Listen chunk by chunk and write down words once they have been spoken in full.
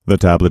The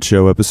Tablet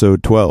Show,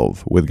 Episode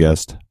 12, with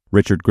guest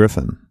Richard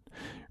Griffin.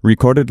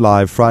 Recorded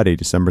live Friday,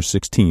 December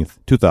 16th,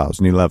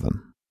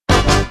 2011.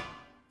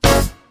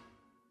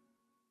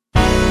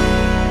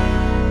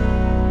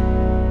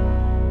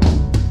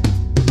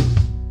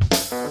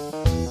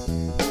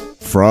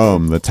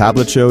 From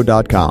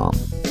thetabletshow.com,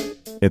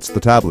 it's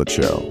The Tablet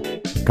Show.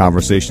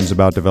 Conversations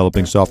about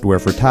developing software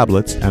for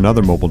tablets and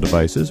other mobile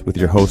devices with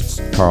your hosts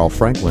Carl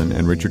Franklin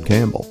and Richard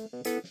Campbell.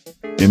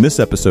 In this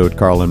episode,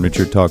 Carl and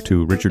Richard talk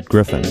to Richard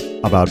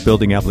Griffin about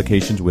building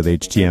applications with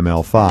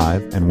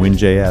HTML5 and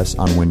WinJS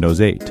on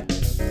Windows 8.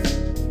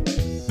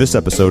 This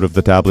episode of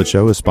The Tablet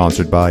Show is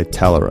sponsored by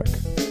Telerik,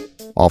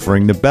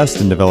 offering the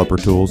best in developer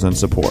tools and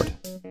support.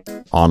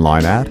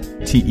 Online at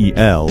telerik.com.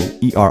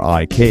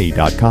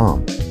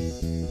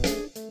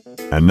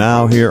 And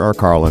now here are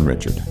Carl and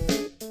Richard.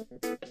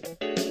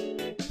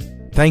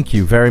 Thank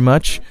you very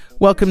much.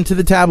 Welcome to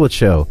The Tablet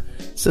Show.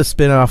 It's a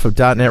spin-off of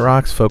 .NET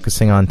Rocks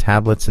focusing on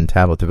tablets and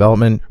tablet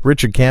development.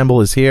 Richard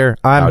Campbell is here.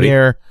 I'm Howdy.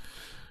 here.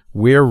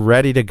 We're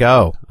ready to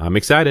go. I'm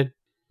excited.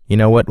 You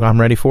know what I'm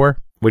ready for?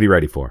 What are you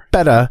ready for?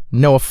 Better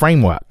know a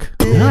framework.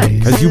 Nice.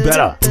 Because you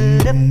better.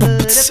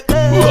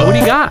 What do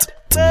you got?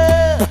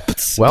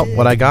 Well,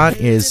 what I got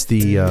is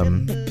the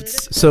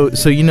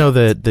so you know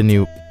the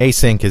new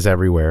async is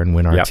everywhere in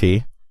WinRT.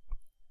 Yep.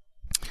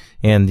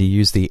 And you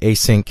use the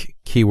async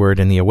keyword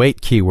and the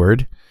await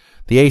keyword.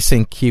 The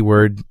async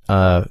keyword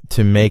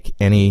to make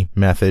any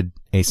method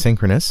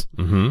asynchronous,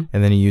 and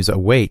then you use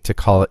await to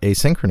call it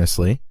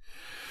asynchronously.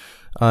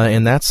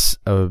 And that's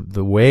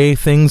the way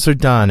things are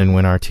done in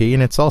WinRT,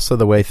 and it's also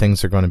the way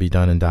things are going to be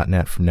done in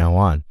 .NET from now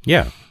on.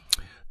 Yeah.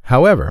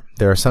 However,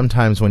 there are some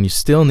times when you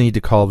still need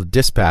to call the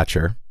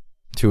dispatcher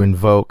to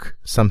invoke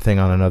something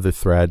on another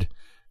thread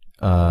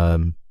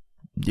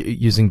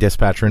using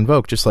dispatcher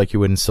invoke, just like you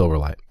would in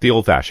Silverlight. The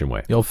old-fashioned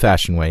way. The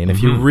old-fashioned way. And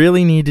if you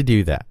really need to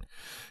do that,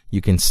 you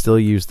can still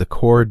use the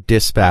core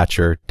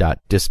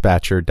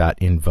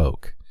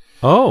dispatcher.dispatcher.invoke.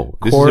 Oh,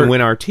 this is in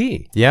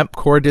WinRT. Yep,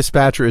 core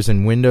dispatcher is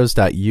in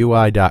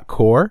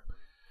windows.ui.core.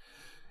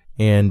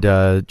 And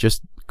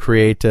just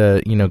create,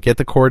 get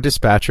the core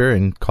dispatcher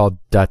and call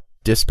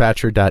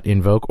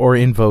 .dispatcher.invoke or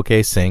invoke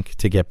async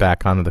to get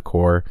back onto the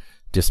core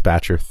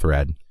dispatcher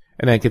thread.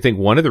 And I can think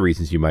one of the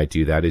reasons you might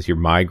do that is you're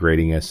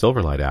migrating a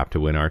Silverlight app to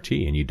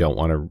WinRT, and you don't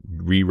want to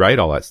rewrite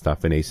all that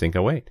stuff in async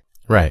await.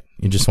 Right.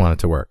 You just want it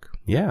to work.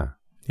 Yeah.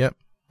 Yep.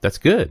 That's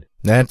good.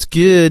 That's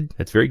good.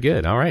 That's very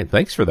good. All right.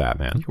 Thanks for that,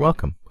 man. You're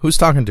welcome. Who's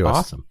talking to us?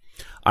 Awesome.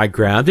 I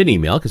grabbed an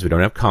email because we don't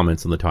have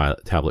comments on the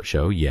tablet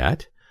show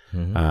yet.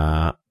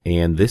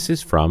 And this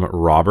is from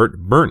Robert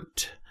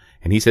Burnt.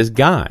 And he says,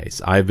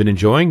 guys, I've been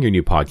enjoying your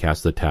new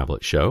podcast, The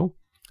Tablet Show,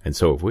 and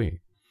so have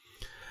we.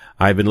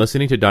 I've been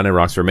listening to .NET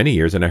Rocks for many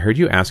years, and I heard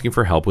you asking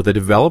for help with a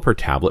developer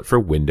tablet for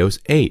Windows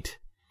 8.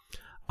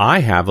 I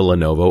have a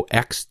Lenovo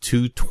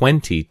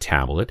X220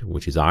 tablet,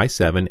 which is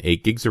i7,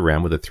 8 gigs of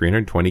RAM with a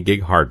 320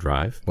 gig hard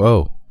drive.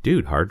 Whoa.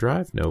 Dude, hard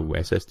drive? No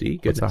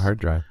SSD? Goodness. What's a hard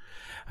drive?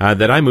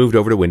 That I moved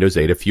over to Windows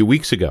 8 a few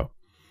weeks ago.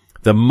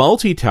 The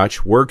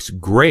multi-touch works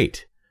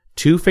great.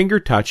 2-finger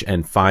touch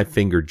and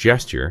 5-finger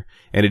gesture,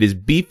 and it is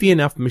beefy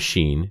enough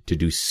machine to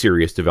do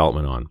serious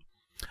development on.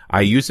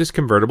 I use this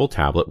convertible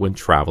tablet when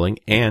traveling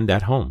and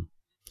at home.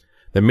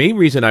 The main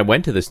reason I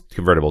went to this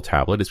convertible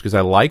tablet is because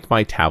I liked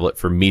my tablet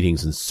for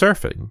meetings and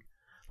surfing,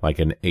 like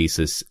an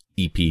Asus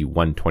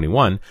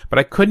EP121, but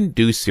I couldn't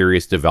do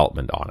serious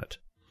development on it.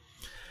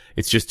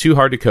 It's just too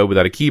hard to code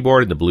without a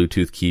keyboard, and the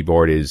Bluetooth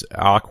keyboard is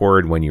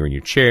awkward when you're in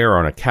your chair or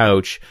on a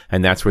couch,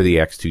 and that's where the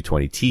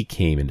X220T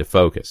came into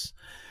focus.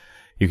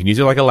 You can use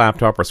it like a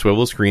laptop or swivel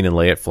the screen and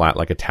lay it flat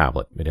like a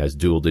tablet. It has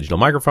dual digital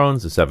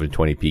microphones, a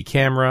 720p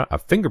camera, a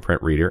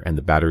fingerprint reader, and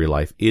the battery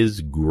life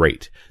is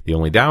great. The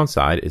only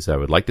downside is I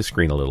would like the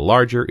screen a little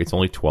larger. It's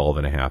only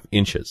 12.5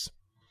 inches.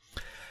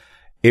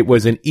 It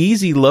was an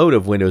easy load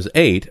of Windows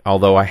 8,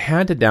 although I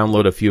had to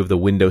download a few of the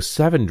Windows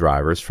 7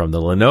 drivers from the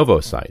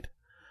Lenovo site.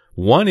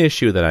 One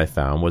issue that I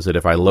found was that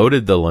if I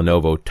loaded the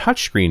Lenovo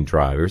touchscreen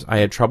drivers, I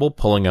had trouble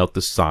pulling out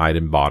the side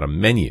and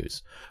bottom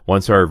menus.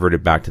 Once I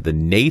reverted back to the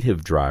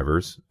native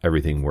drivers,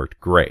 everything worked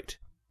great.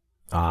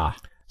 So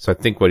I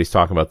think what he's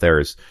talking about there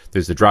is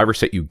there's the driver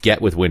set you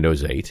get with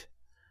Windows 8,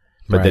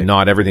 but then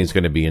not everything's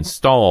going to be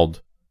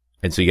installed.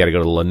 And so you got to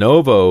go to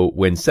Lenovo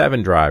Win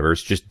 7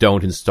 drivers. Just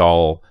don't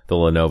install the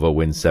Lenovo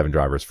Win 7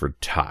 drivers for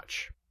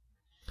touch.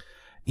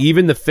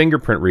 Even the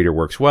fingerprint reader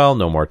works well.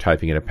 No more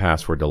typing in a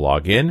password to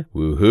log in.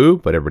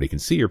 Woohoo. But everybody can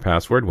see your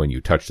password when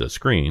you touch the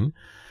screen.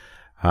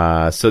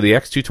 So the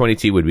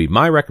X220T would be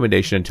my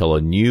recommendation until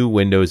a new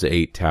Windows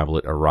 8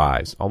 tablet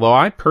arrives. Although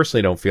I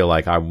personally don't feel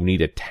like I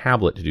need a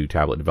tablet to do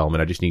tablet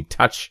development. I just need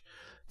touch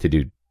to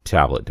do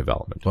tablet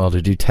development. Well,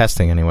 to do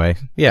testing anyway.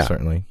 Yeah.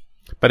 Certainly.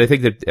 But I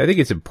think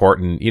it's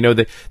important. You know,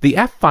 the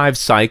F5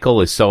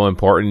 cycle is so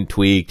important.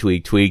 Tweak.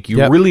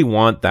 You really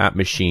want that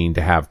machine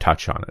to have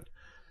touch on it.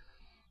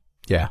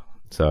 Yeah.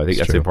 So I think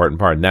that's the important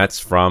part. And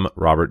that's from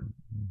Robert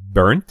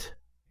Burnt.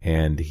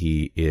 And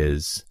he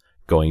is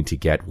going to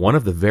get one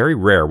of the very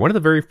rare, one of the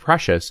very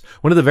precious,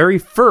 one of the very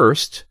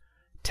first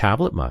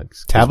tablet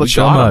mugs. Tablet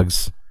show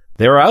mugs.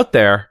 they're out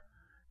there.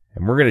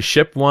 And we're going to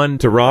ship one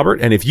to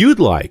Robert. And if you'd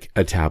like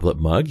a tablet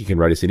mug, you can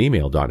write us an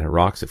email,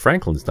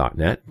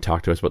 .netrocks@franklins.net, and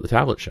talk to us about the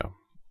tablet show.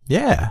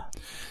 Yeah.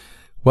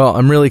 Well,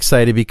 I'm really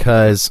excited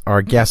because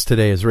our guest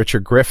today is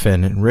Richard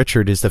Griffin, and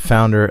Richard is the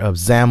founder of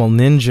XAML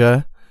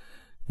Ninja,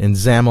 and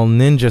XAML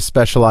Ninja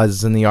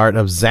specializes in the art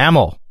of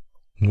XAML,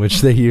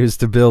 which they use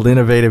to build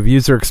innovative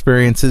user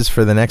experiences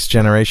for the next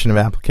generation of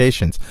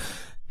applications.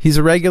 He's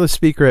a regular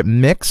speaker at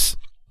Mix,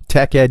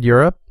 Tech Ed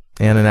Europe,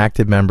 and an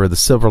active member of the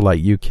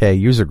Silverlight UK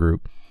user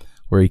group,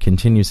 where he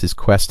continues his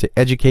quest to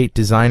educate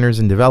designers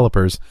and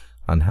developers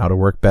on how to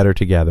work better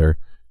together.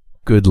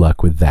 Good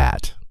luck with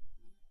that.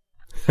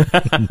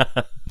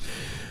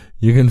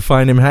 You can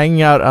find him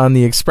hanging out on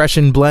the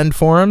Expression Blend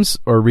forums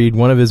or read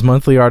one of his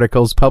monthly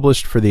articles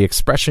published for the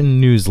Expression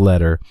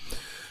newsletter.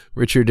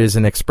 Richard is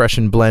an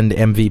Expression Blend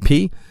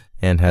MVP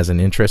and has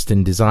an interest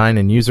in design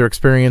and user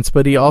experience,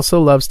 but he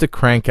also loves to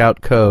crank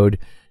out code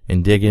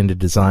and dig into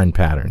design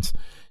patterns.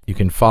 You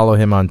can follow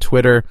him on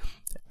Twitter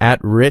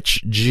at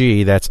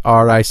RichG, that's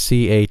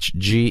RichGee.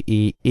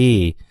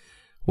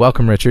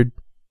 Welcome, Richard.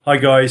 Hi,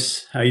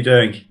 guys. How you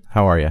doing?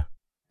 How are you?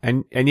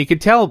 And you can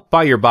tell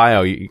by your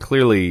bio,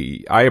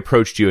 clearly, I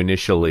approached you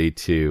initially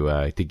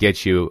to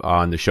get you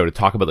on the show to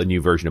talk about the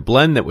new version of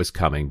Blend that was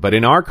coming. But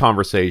in our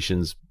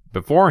conversations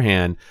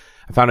beforehand,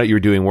 I found out you were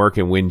doing work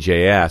in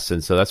WinJS.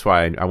 And so that's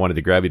why I wanted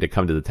to grab you to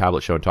come to the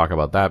tablet show and talk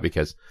about that,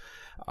 because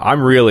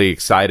I'm really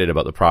excited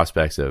about the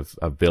prospects of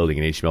building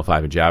an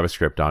HTML5 and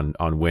JavaScript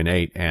on Win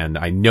 8. And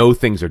I know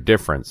things are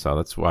different. So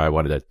that's why I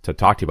wanted to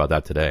talk to you about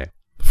that today.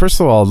 First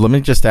of all, let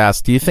me just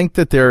ask, do you think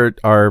that there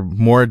are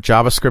more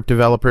JavaScript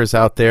developers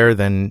out there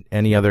than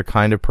any other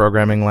kind of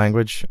programming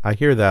language? I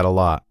hear that a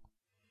lot.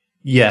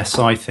 Yes,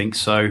 I think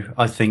so.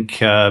 I think,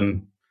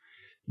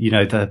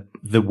 the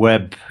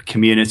web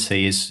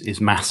community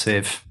is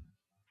massive.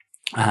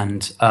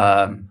 And,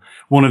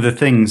 one of the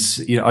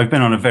things, I've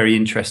been on a very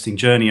interesting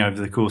journey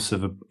over the course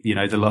of,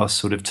 the last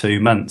sort of 2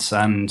 months,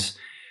 and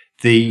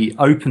the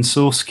open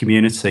source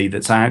community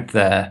that's out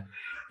there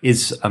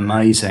is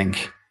amazing.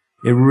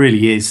 It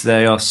really is.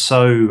 They are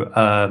so,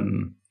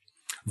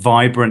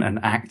 vibrant and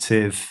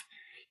active.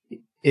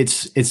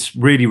 It's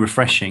really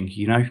refreshing,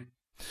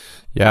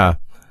 Yeah.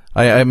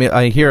 I mean,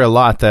 I hear a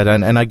lot that,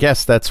 and I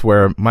guess that's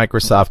where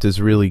Microsoft is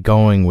really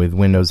going with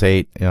Windows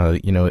 8.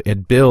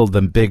 At Build,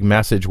 the big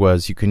message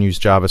was you can use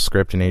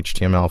JavaScript and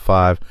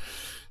HTML5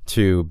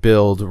 to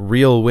build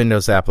real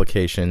Windows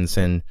applications.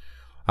 And,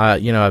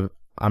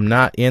 I'm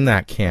not in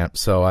that camp,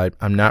 so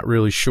I'm not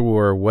really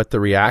sure what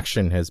the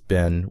reaction has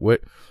been.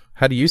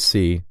 How do you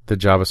see the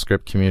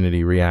JavaScript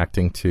community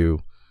reacting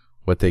to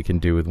what they can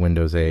do with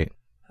Windows 8?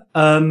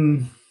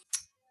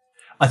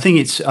 I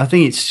think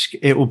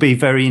it will be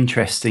very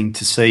interesting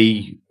to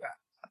see,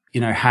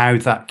 how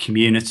that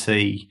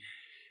community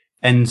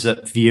ends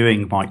up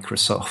viewing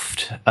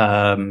Microsoft.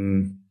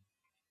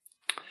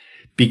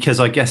 Because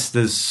I guess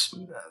there's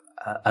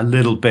a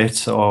little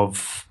bit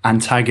of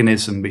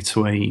antagonism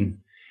between,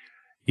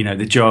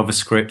 the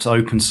JavaScript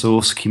open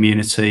source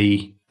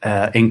community,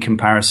 in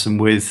comparison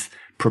with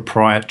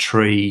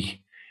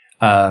proprietary,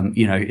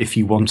 if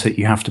you want it,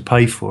 you have to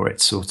pay for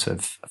it sort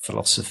of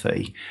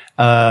philosophy.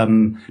 But,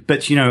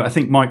 I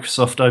think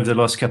Microsoft over the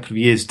last couple of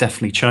years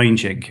definitely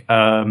changing.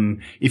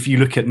 If you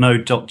look at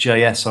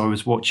Node.js, I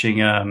was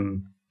watching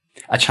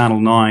a Channel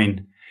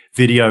 9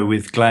 video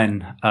with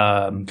Glenn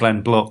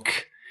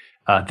Block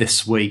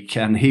this week,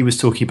 and he was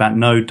talking about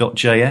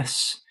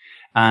Node.js.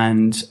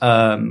 And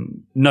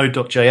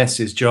Node.js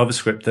is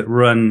JavaScript that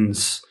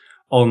runs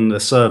on the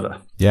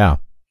server. Yeah.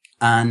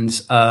 And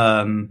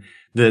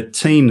the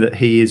team that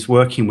he is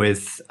working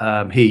with,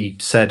 he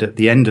said at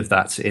the end of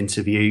that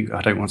interview,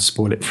 I don't want to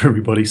spoil it for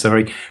everybody,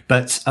 sorry,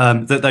 but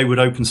that they would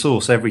open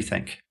source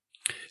everything.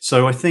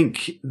 So I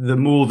think the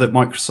more that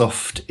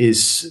Microsoft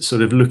is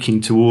sort of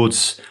looking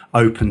towards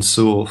open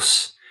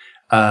source,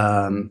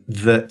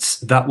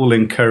 that will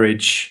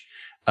encourage,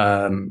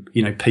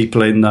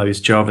 people in those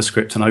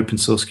JavaScript and open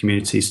source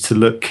communities to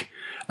look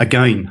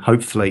again,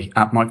 hopefully,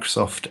 at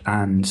Microsoft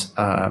and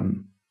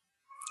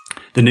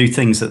the new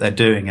things that they're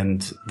doing,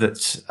 and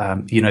that,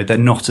 they're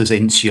not as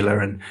insular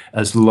and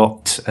as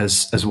locked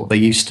as what they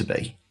used to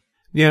be.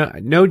 Yeah,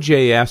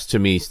 Node.js to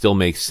me still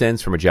makes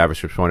sense from a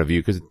JavaScript point of view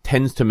because it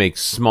tends to make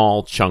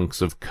small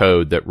chunks of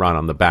code that run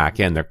on the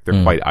back end.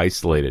 They're quite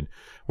isolated.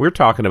 We're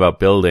talking about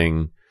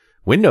building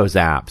Windows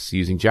apps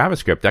using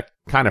JavaScript. That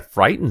kind of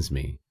frightens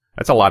me.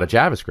 That's a lot of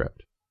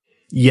JavaScript.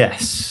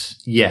 Yes.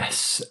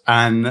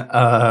 And,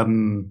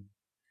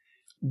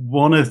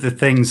 one of the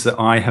things that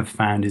I have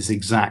found is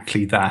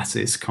exactly that.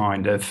 It's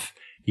kind of,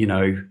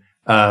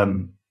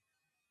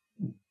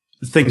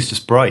 things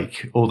just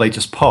break or they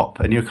just pop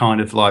and you're kind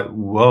of like,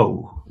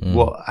 whoa,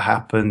 what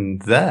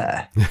happened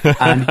there?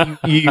 And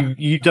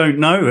you don't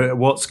know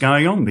what's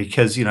going on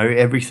because,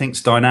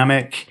 everything's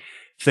dynamic.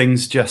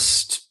 Things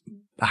just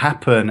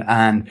happen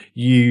and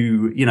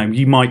you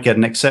might get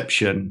an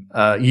exception.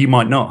 You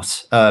might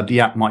not. The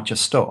app might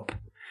just stop.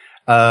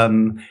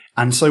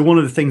 And so one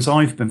of the things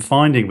I've been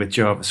finding with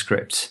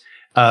JavaScript,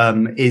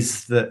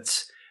 is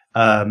that,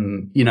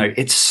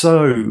 It's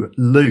so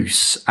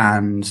loose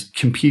and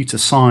computer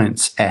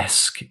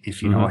science-esque,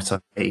 if you know what I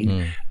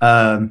mean,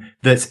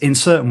 that in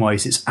certain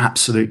ways it's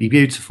absolutely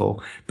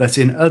beautiful, but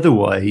in other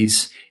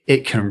ways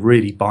it can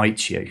really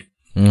bite you.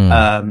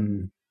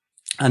 And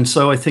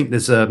so I think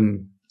there's a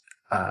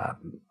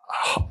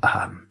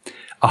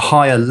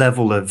higher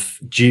level of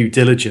due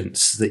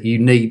diligence that you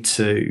need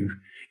to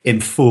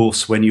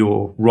enforce when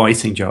you're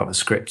writing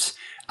JavaScript.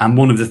 And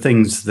one of the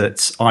things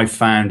that I've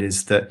found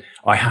is that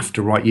I have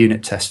to write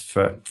unit tests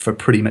for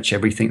pretty much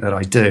everything that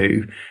I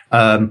do.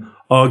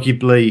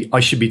 Arguably, I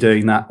should be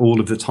doing that all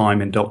of the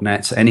time in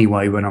 .NET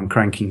anyway when I'm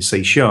cranking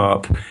C#.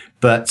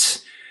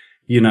 But,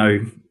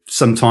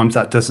 sometimes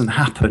that doesn't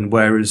happen.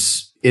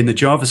 Whereas in the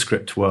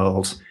JavaScript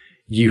world,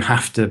 you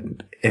have to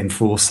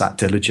enforce that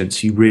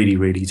diligence. You really,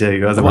 really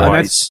do. Otherwise, well,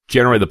 that's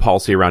generally the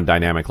policy around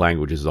dynamic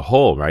languages as a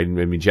whole, right? I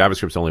mean,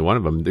 JavaScript's only one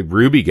of them. The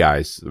Ruby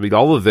guys,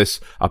 all of this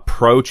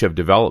approach of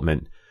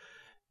development,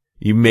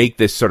 you make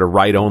this sort of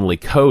write-only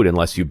code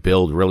unless you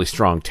build really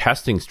strong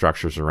testing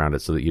structures around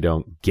it so that you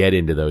don't get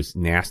into those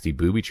nasty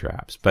booby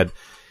traps. But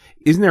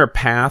isn't there a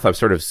path of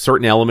sort of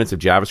certain elements of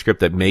JavaScript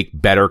that make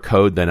better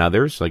code than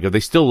others? Like, have they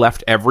still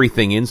left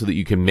everything in so that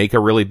you can make a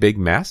really big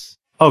mess?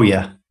 Oh,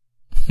 yeah.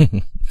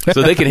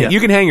 So they can, you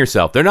can hang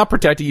yourself. They're not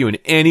protecting you in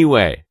any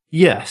way.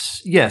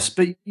 Yes,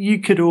 but you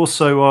could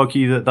also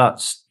argue that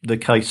that's the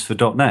case for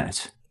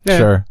 .NET. Yeah.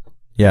 Sure.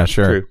 Yeah,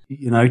 sure.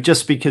 True.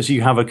 Just because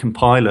you have a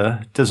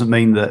compiler doesn't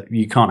mean that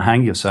you can't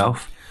hang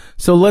yourself.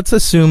 So let's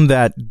assume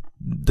that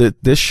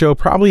this show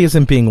probably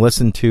isn't being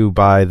listened to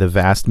by the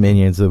vast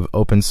millions of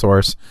open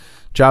source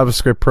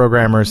JavaScript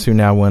programmers who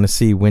now want to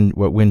see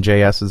what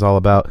WinJS is all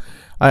about.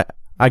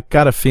 I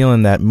got a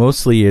feeling that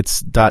mostly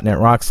it's .NET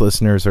Rocks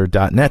listeners or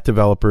 .NET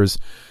developers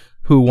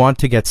who want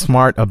to get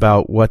smart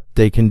about what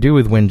they can do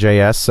with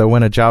WinJS. So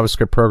when a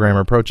JavaScript programmer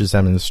approaches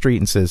them in the street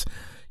and says,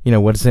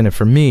 what's in it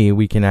for me,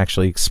 we can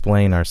actually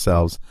explain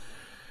ourselves.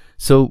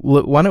 So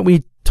why don't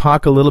we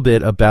talk a little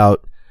bit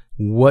about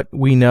what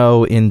we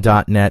know in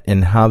 .NET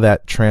and how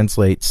that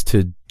translates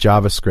to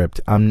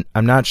JavaScript. I'm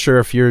not sure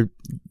if you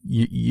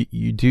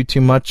do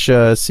too much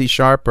C#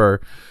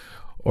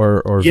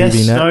 or yes,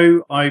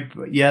 VBNet?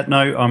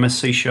 I'm a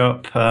C#.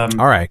 All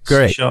right,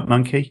 great. C#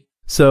 monkey.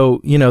 So,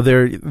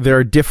 there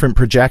are different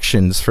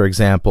projections, for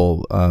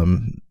example,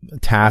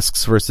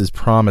 tasks versus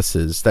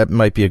promises. That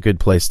might be a good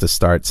place to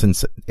start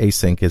since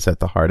async is at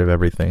the heart of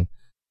everything.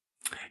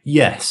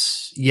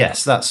 Yes,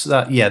 that's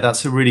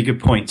a really good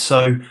point.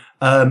 So,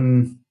 how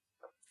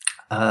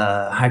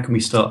can we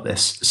start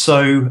this?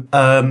 So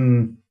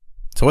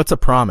what's a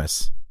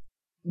promise?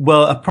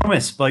 Well, a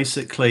promise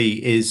basically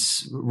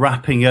is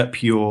wrapping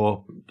up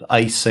your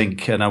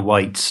async and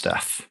await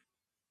stuff.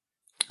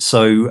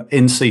 So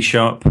in C#,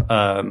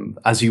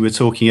 as you were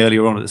talking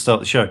earlier on at the start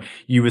of the show,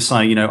 you were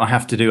saying, I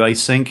have to do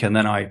async and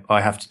then I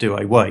have to do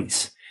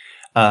await,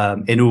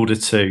 in order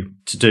to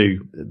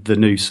do the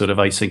new sort of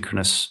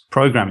asynchronous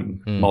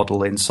programming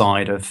model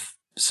inside of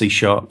C#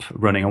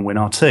 running on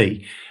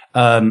WinRT.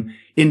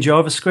 In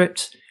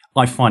JavaScript,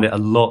 I find it a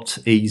lot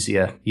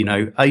easier.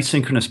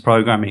 Asynchronous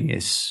programming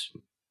is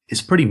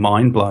pretty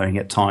mind-blowing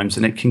at times,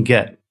 and it can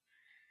get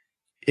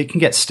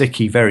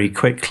sticky very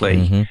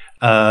quickly.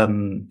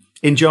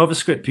 In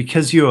JavaScript,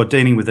 because you're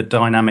dealing with a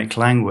dynamic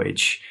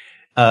language,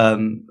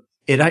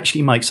 it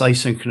actually makes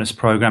asynchronous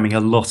programming a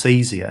lot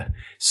easier.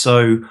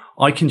 So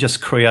I can just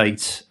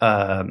create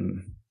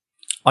an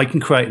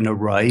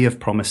array of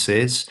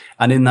promises,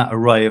 and in that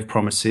array of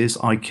promises,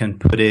 I can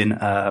put in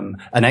an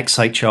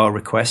XHR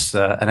request,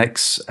 an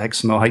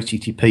XML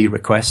HTTP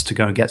request to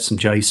go and get some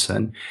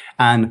JSON,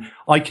 and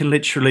I can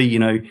literally,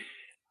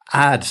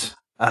 add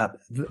that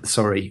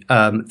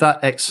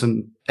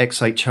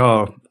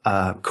XHR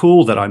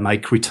call that I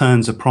make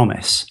returns a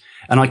promise,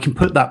 and I can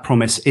put that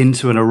promise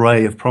into an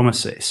array of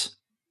promises.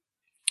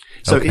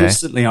 So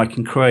instantly, I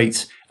can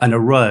create an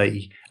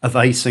array of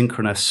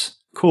asynchronous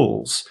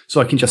calls. So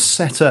I can just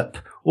set up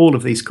all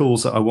of these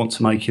calls that I want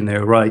to make in the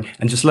array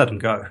and just let them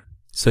go.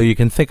 So you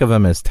can think of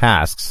them as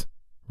tasks,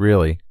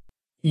 really.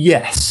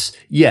 Yes,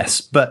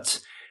 but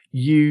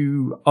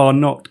you are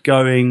not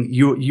going,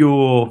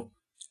 the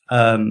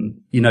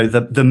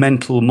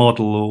mental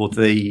model or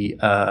the,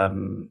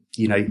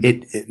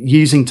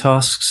 using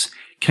tasks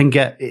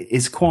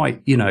is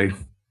quite,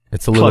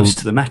 it's a close little,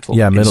 to the metal.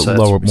 Yeah,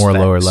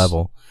 lower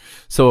level.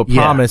 So a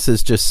promise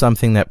is just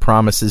something that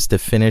promises to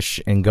finish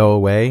and go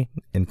away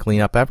and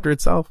clean up after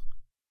itself?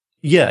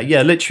 Yeah.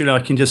 Literally, I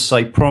can just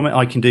say promise.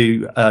 I can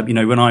do,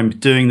 when I'm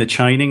doing the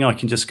chaining, I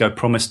can just go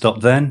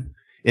promise.then.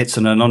 It's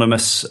an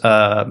anonymous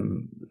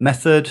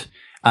method.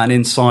 And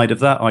inside of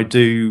that, I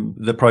do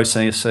the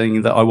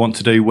processing that I want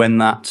to do when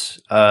that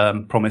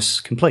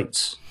promise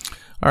completes.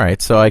 All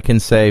right. So I can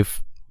say,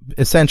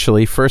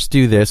 essentially, first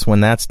do this. When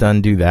that's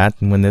done, do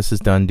that. And when this is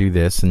done, do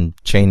this, and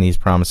chain these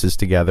promises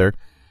together.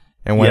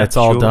 And when it's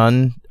all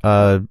done,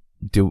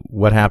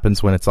 what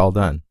happens when it's all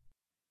done?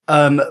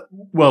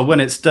 Well, when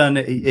it's done,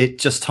 it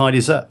just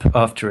tidies up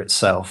after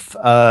itself.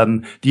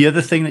 The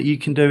other thing that you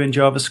can do in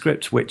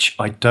JavaScript, which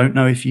I don't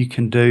know if you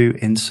can do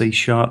in C#,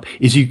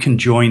 is you can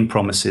join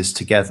promises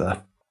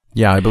together.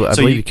 Yeah, I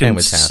believe you can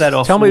with set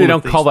off. Tell me they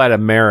don't call that a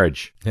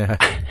marriage. Yeah.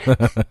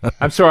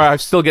 I'm sorry, I'm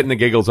still getting the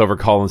giggles over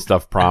calling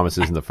stuff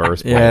promises in the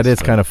first place. Yeah, it is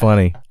kind of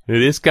funny.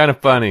 It is kind of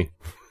funny.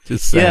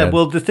 Just saying. Yeah,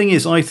 well, the thing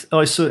is, I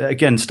saw,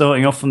 again,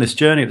 starting off on this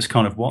journey, it was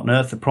kind of, what on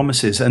earth are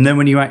promises? And then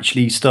when you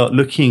actually start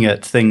looking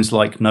at things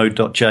like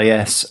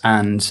Node.js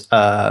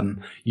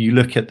and you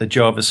look at the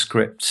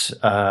JavaScript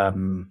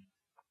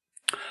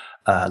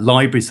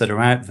libraries that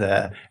are out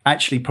there,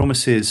 actually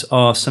promises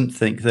are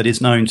something that is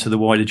known to the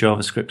wider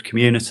JavaScript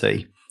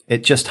community.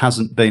 It just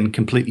hasn't been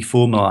completely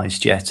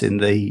formalized yet in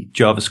the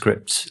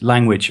JavaScript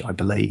language, I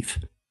believe.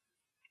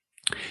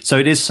 So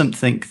it is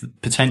something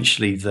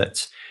potentially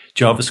that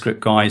JavaScript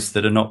guys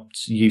that are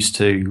not used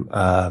to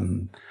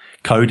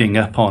coding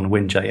up on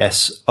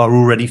WinJS are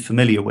already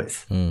familiar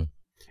with.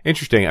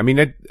 Interesting. I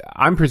mean,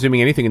 I'm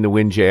presuming anything in the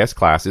WinJS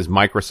class is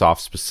Microsoft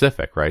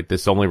specific, right?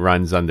 This only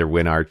runs under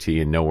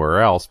WinRT and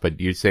nowhere else, but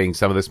you're saying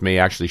some of this may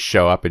actually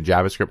show up in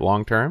JavaScript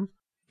long term?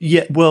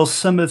 Yeah, well,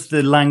 some of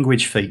the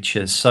language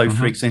features. So,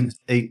 for example,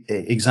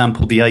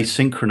 the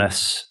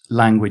asynchronous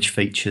language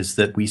features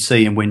that we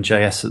see in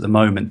WinJS at the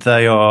moment,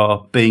 they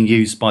are being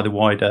used by the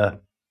wider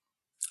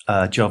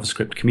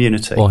JavaScript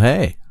community. Well,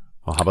 hey.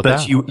 Well, how about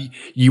that? But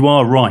you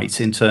are right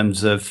in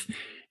terms of,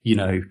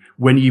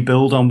 when you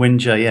build on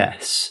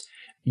WinJS,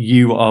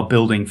 you are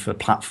building for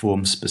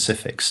platform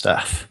specific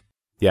stuff.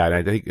 Yeah, and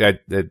I think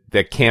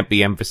that can't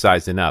be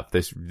emphasized enough.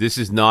 This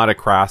is not a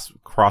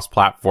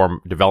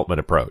cross-platform development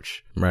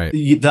approach. Right.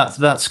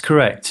 That's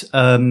correct.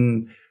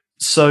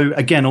 So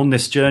again, on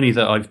this journey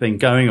that I've been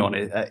going on,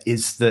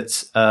 is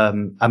that,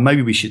 and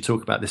maybe we should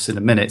talk about this in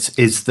a minute,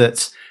 is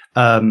that,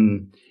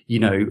 I'm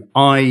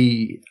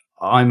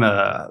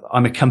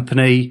a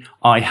company.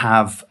 I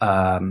have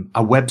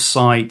a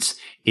website.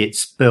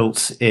 It's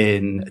built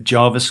in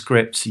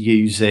JavaScript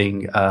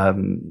using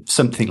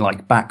something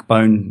like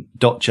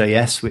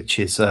Backbone.js, which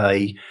is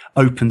a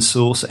open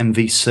source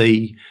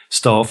MVC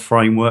style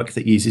framework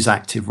that uses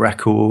Active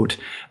Record.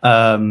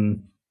 I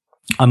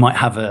might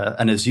have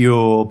an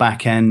Azure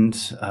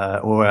backend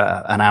or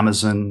an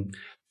Amazon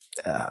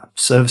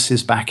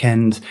services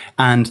backend.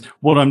 And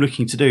what I'm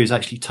looking to do is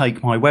actually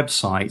take my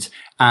website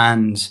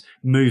and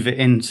move it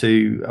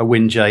into a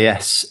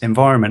WinJS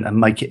environment and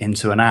make it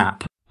into an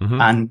app.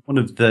 And one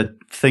of the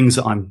things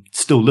that I'm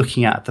still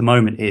looking at the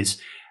moment is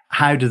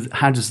how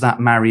does that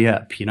marry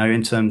up,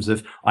 in terms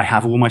of I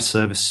have all my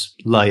service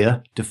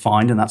layer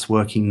defined and that's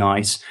working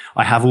nice.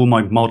 I have all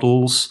my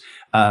models.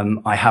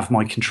 I have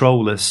my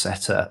controllers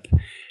set up.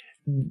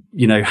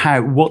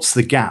 What's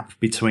the gap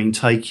between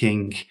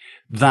taking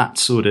that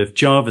sort of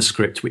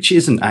JavaScript, which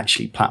isn't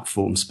actually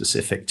platform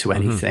specific to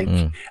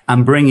anything,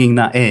 and bringing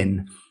that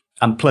in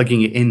and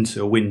plugging it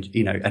into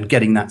and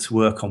getting that to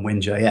work on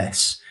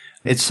WinJS.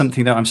 It's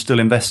something that I'm still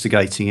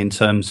investigating in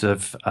terms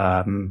of,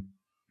 how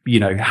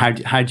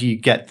do you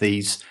get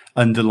these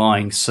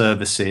underlying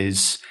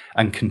services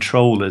and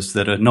controllers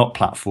that are not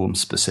platform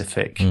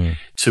specific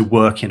to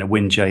work in a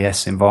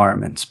WinJS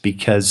environment?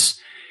 Because,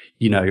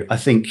 I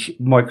think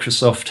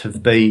Microsoft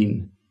have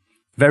been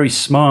very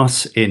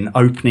smart in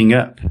opening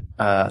up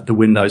the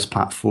Windows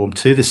platform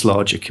to this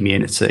larger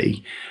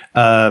community.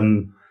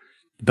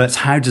 But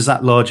how does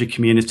that larger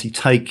community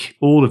take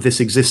all of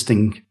this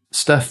existing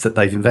stuff that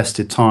they've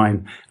invested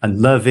time and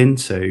love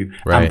into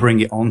and bring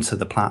it onto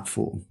the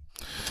platform?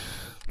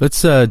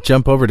 Let's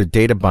jump over to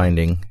data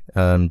binding.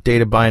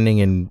 Data binding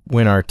in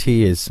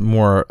WinRT is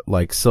more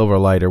like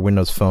Silverlight or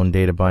Windows Phone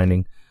data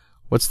binding.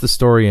 What's the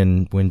story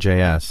in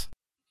WinJS?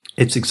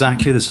 It's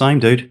exactly the same,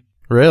 dude.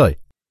 Really?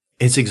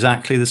 It's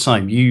exactly the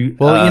same.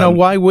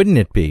 Why wouldn't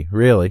it be,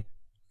 really?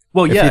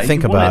 Well, if yeah, you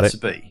think about it. To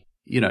be.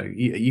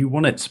 You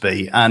want it to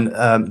be. And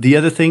the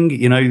other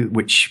thing,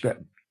 which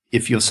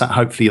if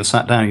hopefully you're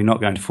sat down, you're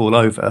not going to fall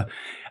over,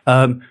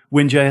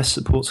 WinJS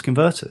supports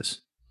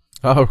converters.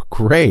 Oh,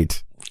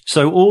 great.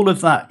 So all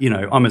of that,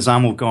 I'm a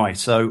XAML guy.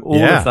 So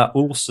all of that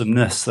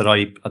awesomeness that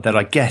I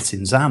get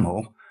in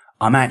XAML,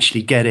 I'm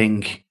actually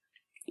getting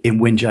in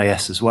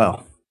WinJS as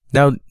well.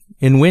 Now,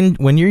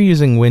 when you're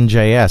using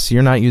WinJS,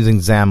 you're not using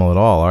XAML at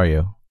all, are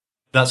you?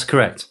 That's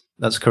correct.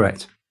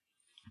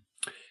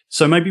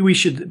 So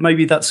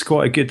maybe that's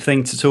quite a good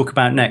thing to talk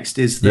about next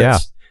is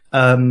that,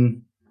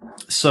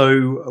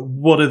 so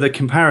what are the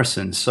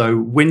comparisons? So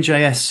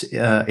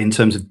WinJS, in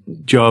terms of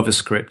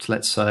JavaScript,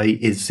 let's say,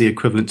 is the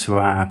equivalent to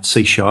our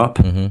C#.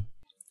 The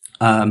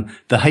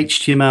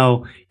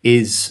HTML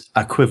is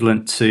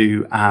equivalent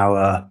to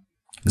our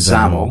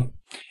XAML.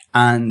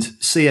 And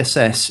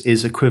CSS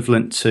is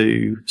equivalent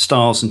to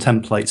styles and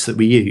templates that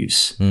we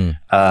use in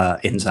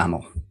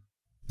XAML.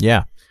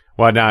 Yeah.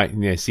 Well, now I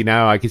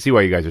can see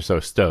why you guys are so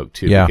stoked,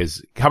 too. Yeah.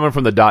 Because coming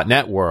from the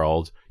 .NET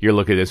world, you're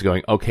looking at this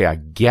going, okay, I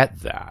get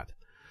that.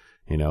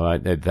 I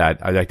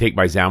take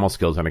my XAML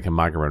skills and I can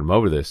migrate them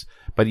over this.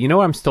 But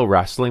what I'm still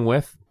wrestling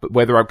with? But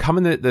whether I'm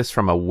coming at this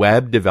from a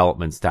web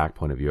development stack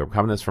point of view, or I'm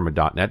coming at this from a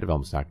 .NET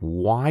development stack,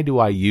 why do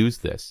I use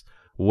this?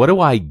 What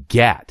do I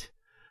get?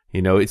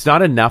 You know, it's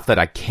not enough that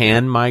I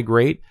can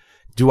migrate.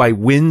 Do I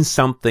win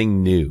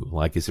something new?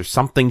 Like, is there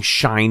something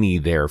shiny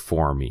there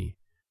for me?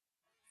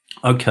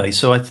 Okay,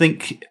 so I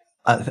think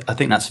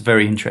that's a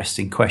very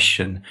interesting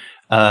question.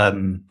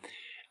 And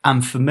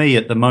for me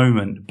at the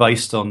moment,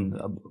 based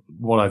on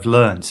what I've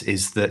learned,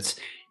 is that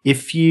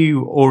if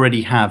you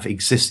already have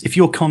if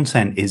your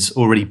content is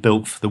already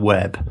built for the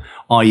web,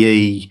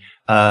 i.e.,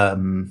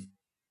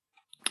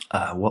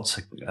 what's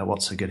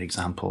a good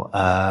example?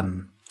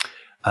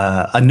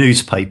 A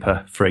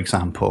newspaper, for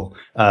example,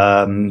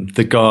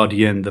 The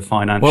Guardian, the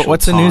Financial Times.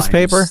 What's a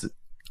newspaper?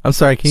 I'm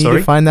sorry, can you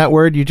define that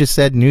word? You just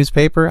said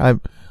newspaper?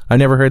 I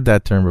never heard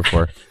that term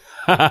before.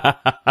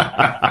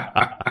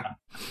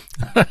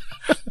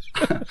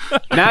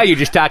 Now you're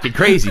just talking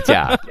crazy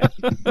talk.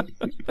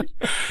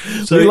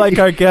 So we like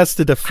our guests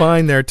to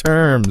define their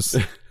terms.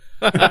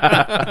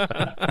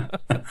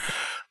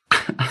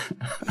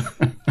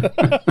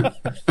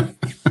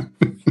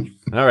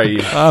 All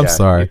right. I'm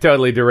sorry. You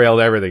totally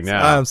derailed everything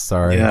now. I'm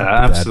sorry. Yeah,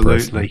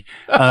 absolutely.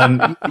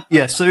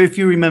 Yeah. So if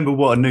you remember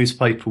what a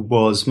newspaper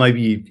was,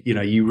 maybe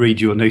you read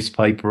your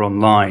newspaper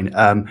online.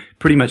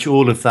 Pretty much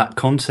all of that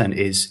content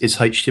is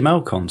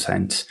HTML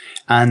content.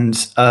 And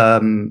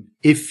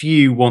if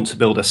you want to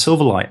build a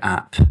Silverlight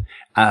app,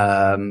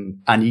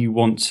 and you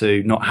want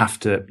to not have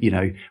to,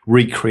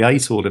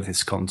 recreate all of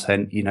this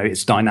content,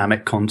 it's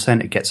dynamic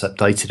content. It gets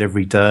updated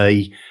every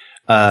day.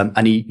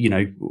 And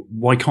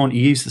why can't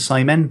you use the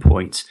same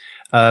endpoint?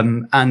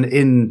 And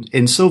in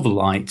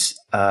Silverlight,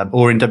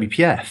 or in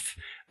WPF,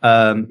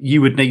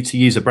 you would need to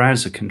use a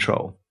browser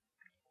control.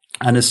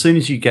 And as soon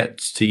as you get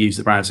to use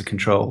the browser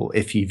control,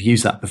 if you've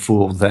used that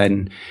before,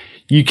 then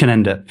you can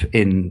end up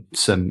in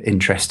some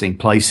interesting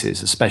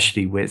places,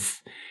 especially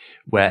with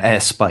where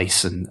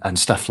airspace and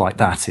stuff like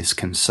that is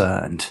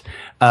concerned.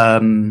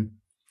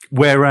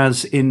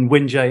 Whereas in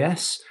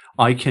WinJS,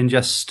 I can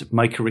just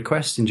make a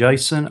request in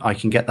JSON. I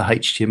can get the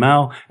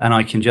HTML and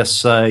I can just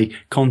say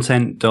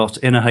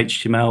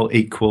content.innerHTML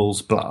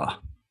equals blah.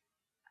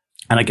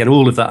 And I get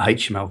all of that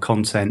HTML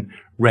content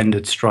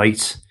rendered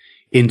straight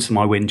into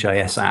my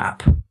WinJS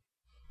app.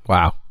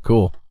 Wow.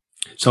 Cool.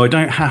 So I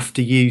don't have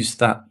to use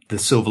the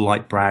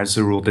Silverlight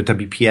browser or the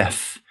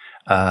WPF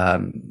a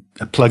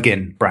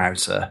plugin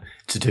browser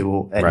to do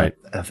all any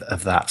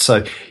of that.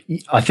 So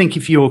I think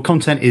if your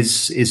content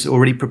is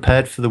already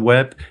prepared for the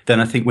web, then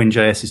I think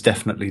WinJS is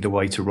definitely the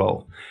way to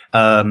roll.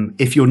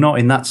 If you're not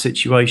in that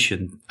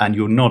situation and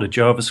you're not a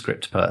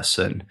JavaScript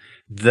person,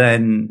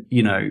 then,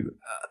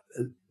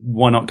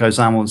 why not go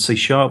XAML and C#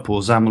 or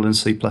XAML and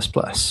C++?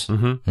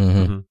 Mm-hmm.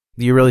 Mm-hmm.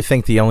 Do you really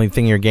think the only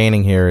thing you're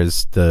gaining here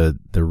is the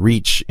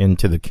reach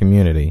into the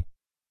community?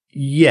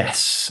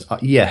 Yes. I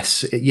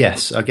guess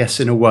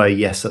in a way,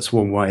 yes, that's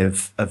one way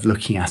of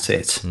looking at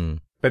it.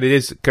 But it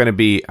is going to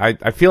be,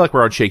 I feel like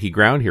we're on shaky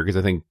ground here because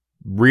I think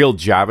real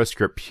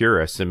JavaScript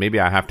purists, and maybe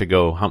I have to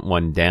go hunt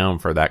one down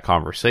for that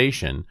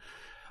conversation,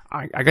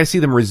 I got to see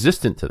them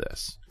resistant to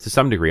this to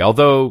some degree.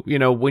 Although,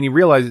 when you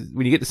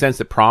get the sense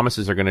that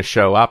promises are going to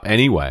show up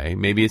anyway,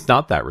 maybe it's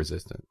not that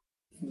resistant.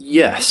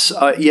 Yes.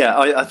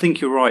 I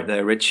think you're right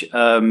there, Rich.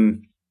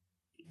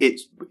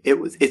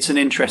 It's an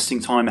interesting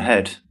time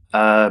ahead.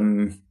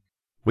 Well,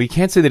 you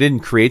can't say they didn't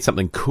create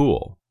something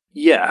cool.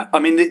 Yeah, I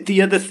mean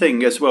the other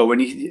thing as well, when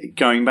you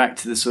going back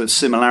to the sort of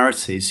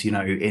similarities,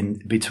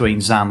 in between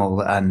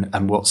XAML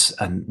and what's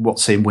in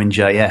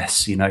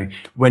WinJS,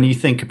 when you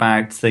think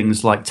about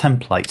things like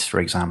templates,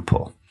 for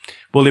example,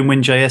 well, in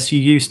WinJS you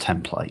use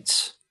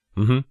templates,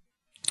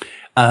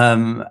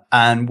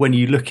 and when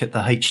you look at the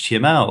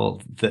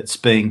HTML that's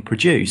being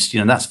produced,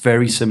 that's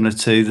very similar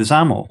to the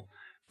XAML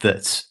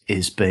that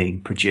is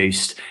being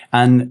produced.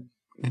 And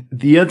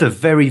the other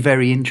very,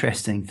 very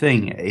interesting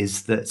thing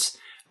is that,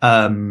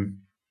 and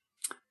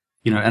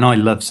I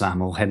love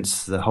XAML,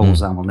 hence the whole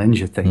XAML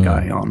Ninja thing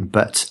going on.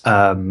 But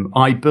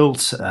I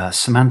built a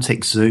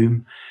semantic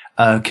zoom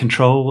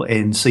control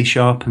in C# and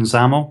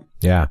XAML.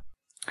 Yeah.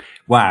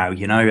 Wow,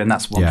 and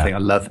that's one thing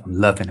I'm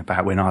loving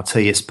about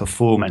WinRT. Its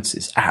performance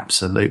is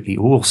absolutely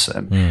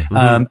awesome.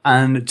 Mm-hmm.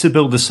 And to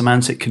build the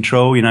semantic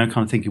control, kind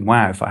of thinking,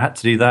 wow, if I had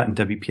to do that in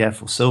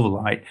WPF or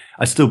Silverlight,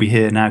 I'd still be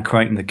here now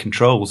creating the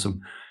controls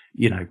and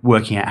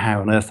working out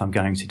how on earth I'm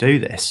going to do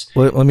this.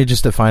 Well, let me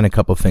just define a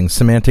couple things.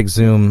 Semantic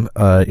zoom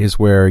is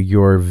where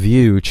your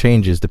view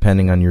changes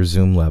depending on your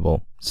zoom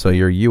level. So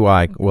your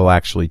UI will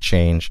actually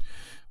change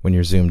when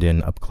you're zoomed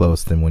in up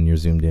close than when you're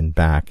zoomed in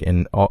back.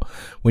 And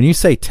when you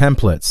say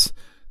templates,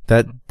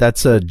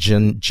 that's a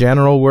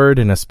general word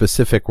and a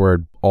specific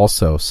word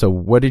also. So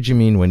what did you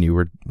mean when you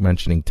were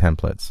mentioning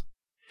templates?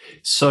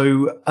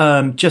 So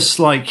just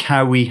like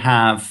how we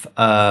have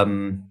a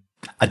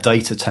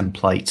data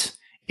template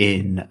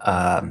in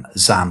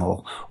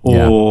XAML,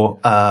 or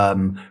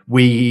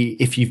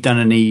if you've done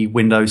any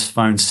Windows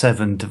Phone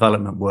 7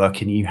 development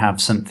work and you have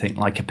something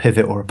like a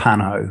pivot or a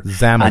pano,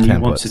 XAML and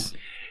templates.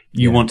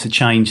 you want to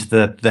change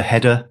the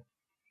header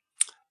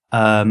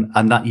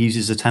and that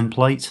uses a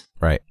template.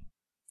 Right.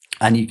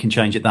 And you can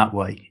change it that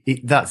way.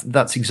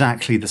 That's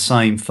exactly the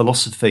same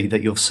philosophy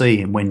that you'll see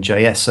in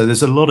WinJS. So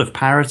there's a lot of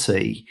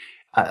parity.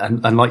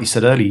 And like you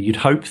said earlier, you'd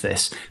hope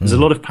this. There's a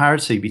lot of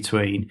parity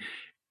between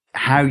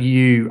how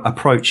you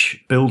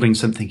approach building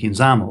something in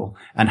XAML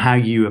and how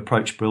you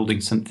approach building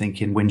something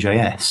in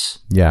WinJS.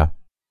 Yeah.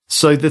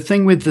 So the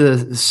thing with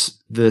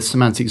the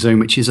semantic zoom,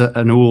 which is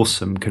an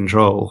awesome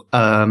control,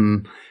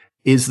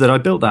 is that I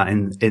built that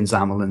in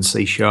XAML and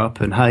C#,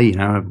 and hey,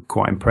 I'm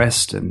quite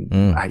impressed, and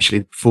actually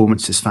the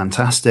performance is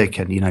fantastic,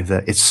 and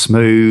that it's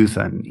smooth,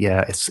 and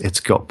yeah, it's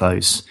got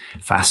those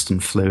fast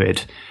and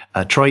fluid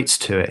traits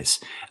to it.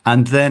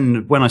 And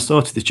then when I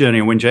started this journey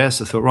on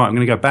WinJS, I thought, right, I'm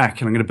going to go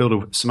back and I'm going to build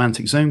a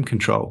semantic zoom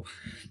control.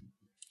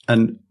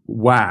 And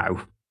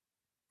wow,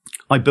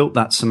 I built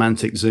that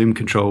semantic zoom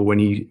control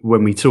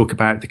when we talk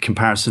about the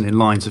comparison in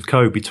lines of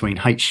code between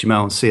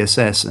HTML and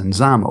CSS and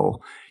XAML.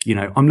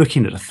 I'm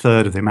looking at a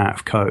third of the amount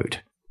of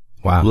code.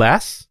 Wow.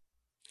 Less?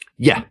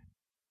 Yeah.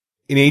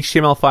 In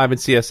HTML5 and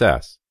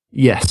CSS?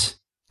 Yes.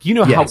 Do you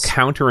know how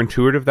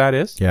counterintuitive that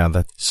is? Yeah.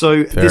 This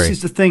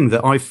is the thing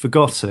that I've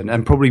forgotten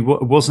and probably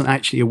wasn't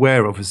actually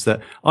aware of, is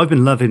that I've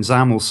been loving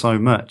XAML so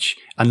much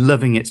and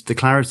loving its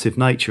declarative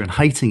nature and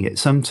hating it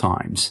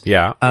sometimes.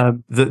 Yeah.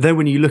 That then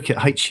when you look at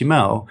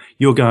HTML,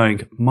 you're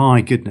going, my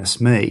goodness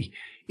me.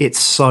 It's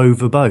so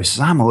verbose.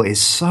 XAML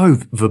is so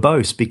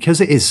verbose because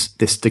it is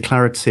this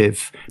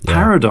declarative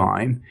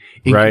paradigm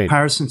in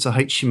comparison to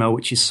HTML,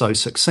 which is so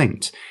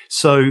succinct.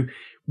 So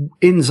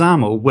in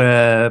XAML,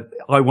 where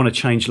I want to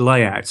change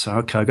layout, so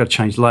okay, I've got to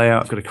change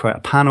layout. I've got to create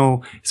a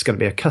panel. It's going to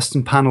be a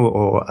custom panel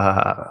or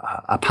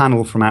a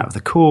panel from out of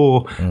the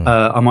core.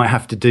 I might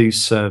have to do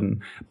some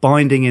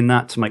binding in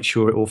that to make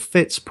sure it all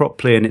fits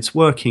properly and it's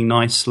working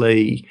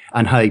nicely.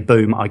 And hey,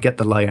 boom, I get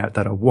the layout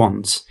that I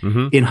want.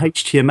 In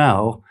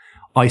HTML,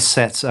 I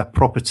set a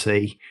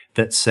property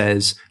that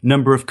says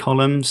number of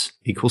columns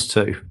equals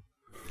 2.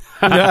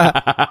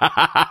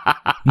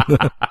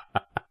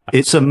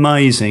 It's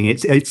amazing.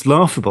 It's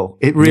laughable.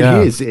 It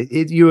really is.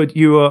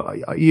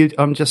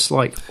 I'm just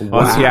like,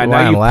 wow.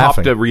 Now you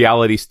popped a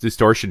reality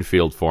distortion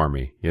field for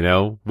me.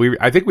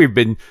 I think we've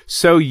been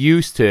so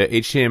used to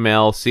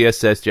HTML,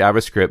 CSS,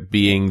 JavaScript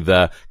being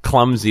the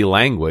clumsy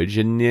language,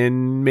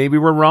 and maybe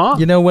we're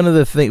wrong. One of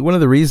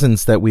the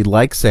reasons that we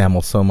like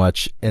XAML so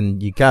much,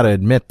 and you got to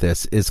admit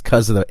this, is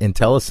because of the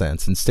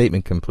IntelliSense and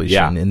statement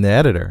completion in the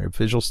editor,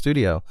 Visual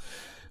Studio.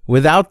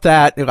 Without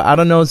that, I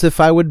don't know as if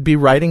I would be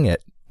writing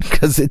it.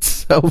 Because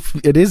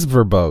it is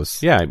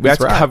verbose. Yeah,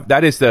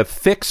 that is the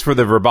fix for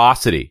the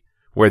verbosity,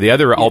 where the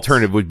other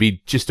alternative would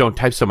be just don't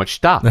type so much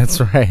stuff. That's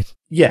right.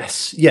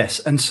 Yes.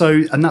 And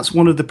that's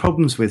one of the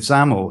problems with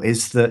XAML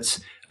is that,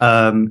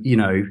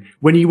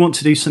 when you want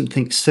to do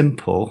something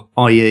simple,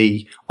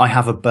 i.e. I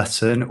have a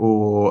button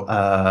or,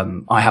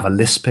 I have a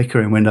list picker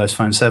in Windows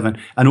Phone 7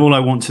 and all I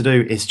want to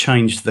do is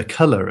change the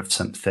color of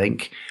something.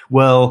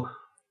 Well,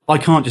 I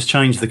can't just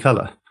change the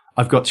color.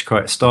 I've got to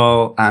create a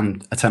style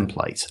and a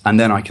template, and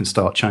then I can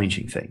start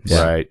changing things.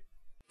 Right.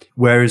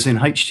 Whereas in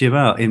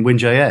HTML, in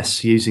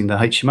WinJS, using the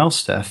HTML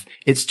stuff,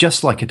 it's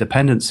just like a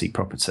dependency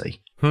property.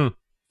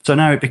 So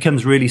now it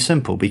becomes really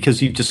simple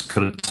because you've just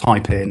got to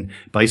type in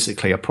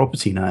basically a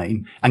property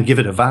name and give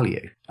it a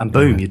value, and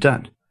boom, you're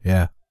done.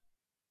 Yeah.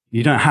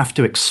 You don't have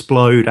to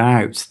explode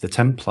out the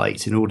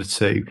template in order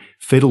to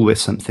fiddle with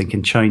something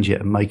and change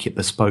it and make it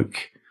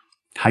bespoke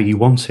how you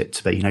want it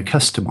to be,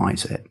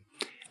 customize it.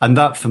 And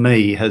that for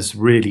me has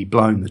really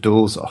blown the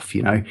doors off,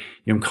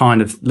 I'm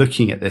kind of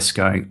looking at this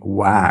going,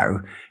 wow,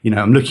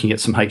 I'm looking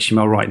at some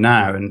HTML right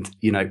now and,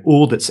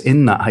 all that's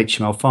in that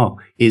HTML file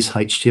is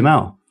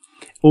HTML.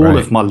 All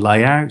of my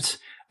layout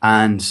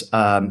and,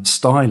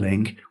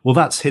 styling, well,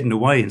 that's hidden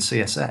away in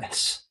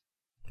CSS.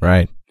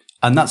 Right.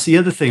 And that's the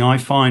other thing I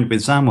find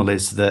with XAML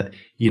is that,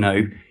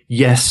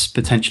 yes,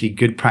 potentially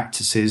good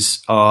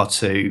practices are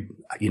to,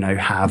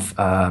 have,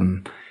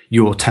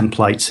 your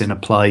templates in a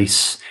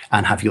place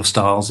and have your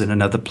styles in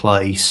another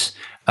place.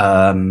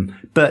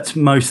 But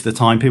most of the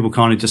time people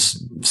kind of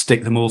just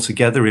stick them all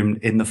together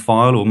in the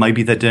file, or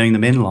maybe they're doing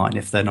them inline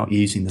if they're not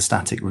using the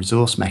static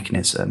resource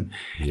mechanism.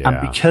 Yeah.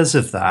 And because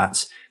of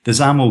that, the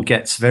XAML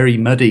gets very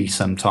muddy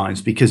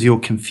sometimes because you're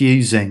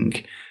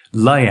confusing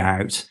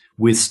layout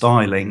with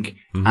styling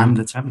and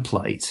the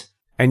template.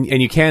 And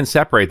you can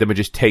separate them. It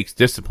just takes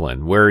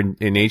discipline. Where in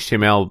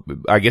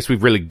HTML, I guess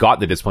we've really got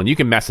the discipline. You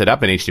can mess it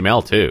up in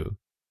HTML too.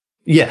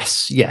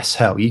 Yes.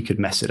 Hell, you could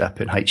mess it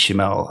up in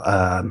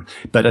HTML.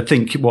 But I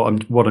think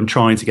what I'm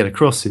trying to get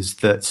across is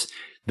that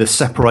the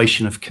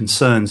separation of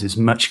concerns is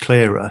much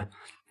clearer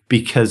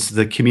because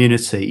the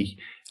community,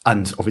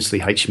 and obviously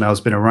HTML has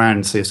been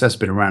around, CSS has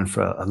been around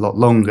for a lot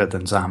longer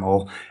than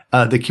XAML.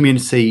 The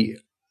community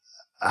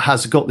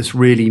has got this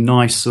really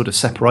nice sort of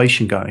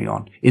separation going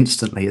on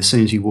instantly as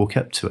soon as you walk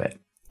up to it.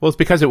 Well, it's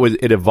because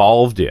it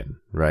evolved in,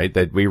 right?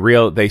 That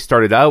they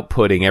started out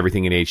putting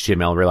everything in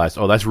HTML and realized,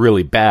 oh, that's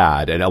really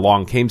bad. And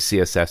along came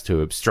CSS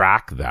to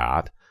abstract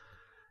that.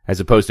 as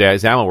opposed to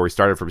XAML where we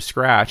started from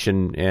scratch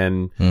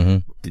and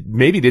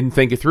maybe didn't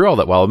think it through all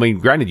that well. I mean,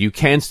 granted, you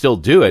can still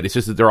do it. It's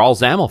just that they're all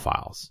XAML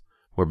files,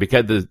 where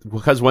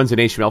because one's an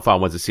HTML file,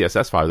 one's a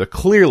CSS file, they're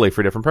clearly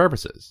for different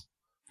purposes.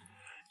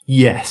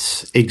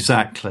 Yes,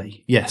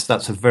 exactly. Yes,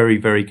 that's a very,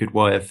 very good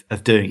way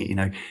of doing it. You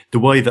know, the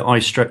way that I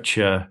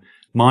structure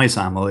my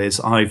XAML is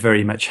I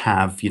very much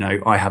have, you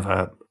know, I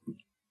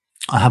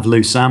have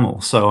loose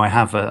XAML. So I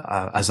have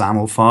a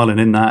XAML file, and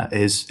in that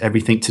is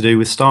everything to do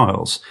with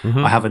styles.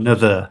 I have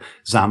another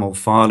XAML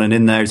file, and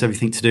in there is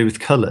everything to do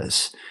with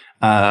colors.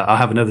 I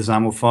have another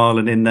XAML file,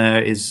 and in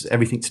there is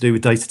everything to do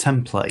with data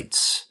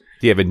templates.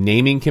 Do you have a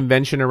naming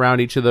convention around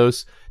each of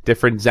those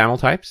different XAML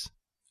types?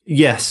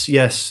 Yes.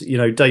 You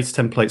know, data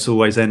templates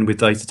always end with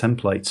data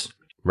templates.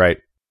 Right.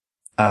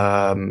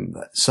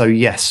 So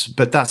yes,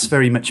 but that's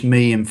very much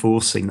me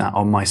enforcing that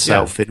on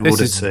myself in order to.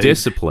 This is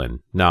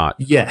discipline, not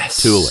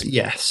tooling.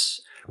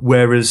 Yes.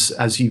 Whereas,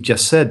 as you've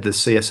just said, the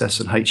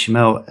CSS and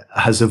HTML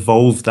has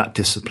evolved that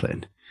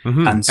discipline.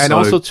 And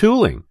also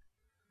tooling.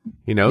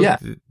 You know,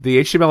 the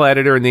HTML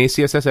editor and the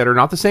CSS editor are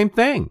not the same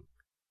thing.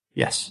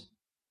 Yes.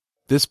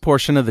 This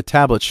portion of the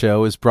Tablet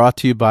Show is brought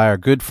to you by our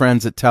good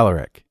friends at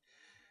Telerik.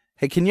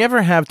 Hey, can you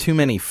ever have too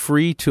many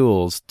free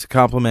tools to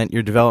complement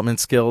your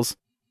development skills?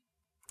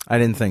 I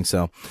didn't think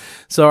so.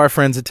 So our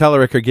friends at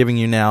Telerik are giving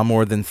you now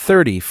more than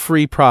 30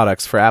 free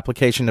products for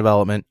application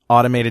development,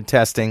 automated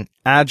testing,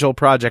 agile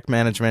project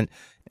management,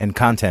 and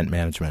content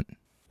management.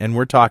 And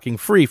we're talking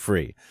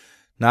free.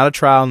 Not a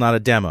trial, not a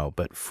demo,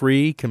 but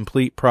free,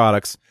 complete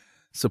products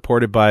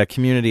supported by a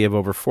community of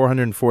over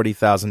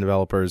 440,000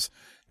 developers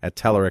at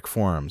Telerik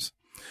forums.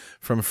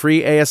 From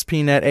free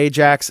ASP.NET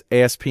Ajax,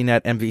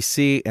 ASP.NET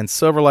MVC, and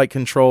Silverlight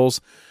controls,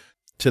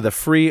 to the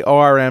free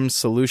ORM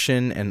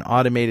solution and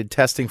automated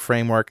testing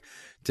framework,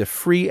 to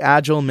free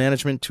agile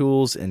management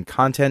tools and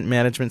content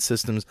management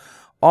systems,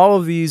 all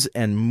of these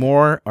and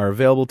more are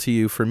available to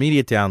you for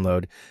immediate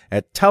download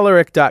at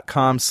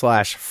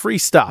Telerik.com/free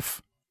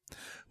stuff.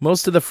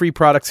 Most of the free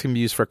products can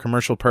be used for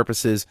commercial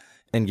purposes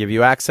and give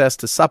you access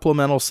to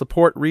supplemental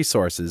support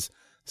resources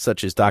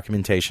such as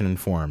documentation and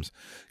forums.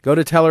 Go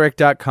to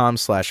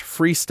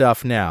Telerik.com/free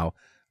stuff now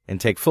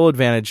and take full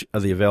advantage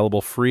of the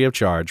available free of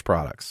charge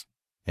products.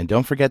 And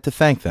don't forget to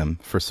thank them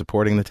for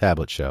supporting the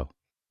Tablet Show.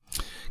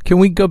 Can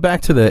we go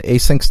back to the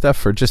async stuff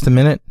for just a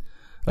minute?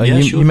 Sure.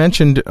 You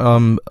mentioned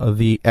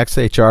the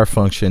XHR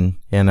function,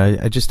 and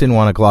I just didn't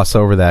want to gloss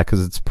over that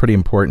because it's pretty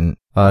important.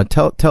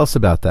 Tell us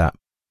about that.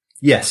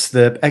 Yes,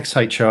 the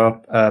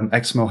XHR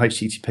XML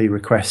HTTP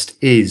request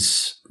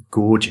is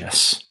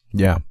gorgeous.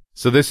 Yeah.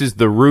 So this is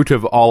the root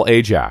of all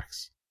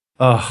Ajax.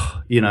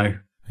 Oh, you know,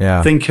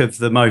 think of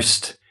the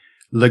most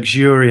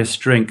luxurious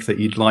drink that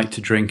you'd like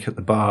to drink at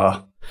the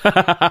bar.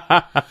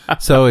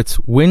 So it's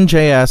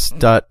winjs.xhr.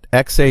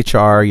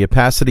 You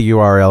pass it a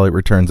URL, it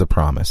returns a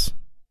promise.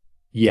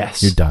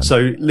 Yes. You're done.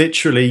 So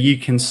literally you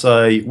can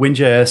say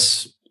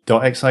winjs.xhr,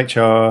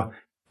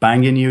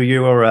 bang in your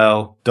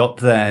URL,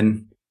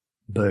 then,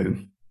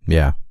 boom.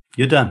 Yeah.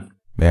 You're done.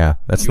 Yeah,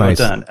 that's nice.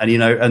 You're done. And you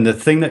know, and the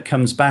thing that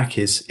comes back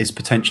is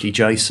potentially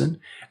JSON.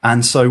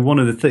 And so one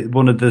of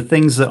the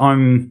things that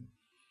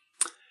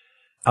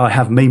I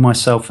have me,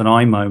 myself, and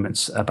I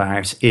moments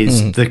about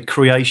is the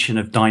creation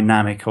of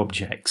dynamic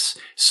objects.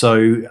 So,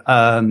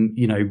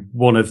 you know,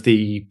 one of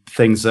the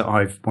apps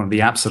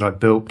that I've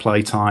built,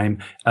 Playtime,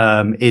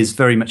 is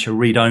very much a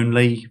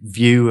read-only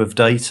view of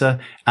data.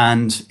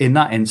 And in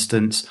that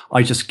instance,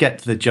 I just get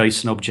the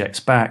JSON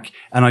objects back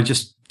and I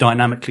just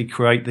dynamically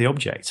create the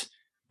object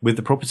with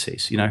the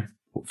properties. You know,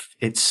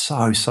 it's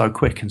so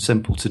quick and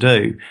simple to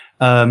do.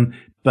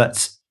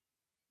 But,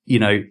 you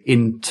know,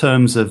 in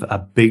terms of a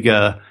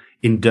bigger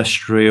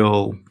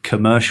industrial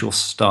commercial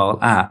style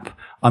app,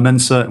 I'm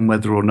uncertain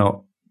whether or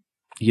not,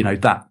 you know,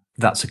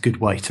 that's a good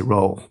way to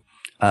roll.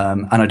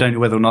 And I don't know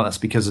whether or not that's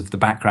because of the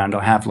background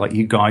I have, like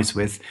you guys,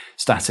 with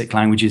static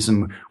languages,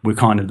 and we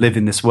kind of live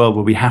in this world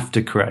where we have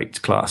to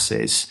create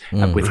classes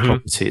with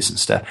properties and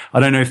stuff. I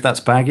don't know if that's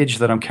baggage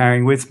that I'm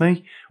carrying with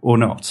me or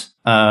not.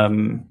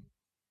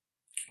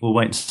 We'll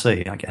wait and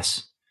see, I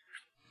guess.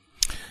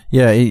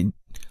 Yeah,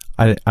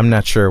 I'm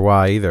not sure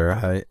why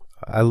either.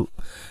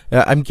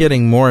 I'm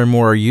getting more and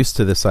more used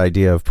to this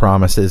idea of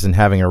promises and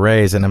having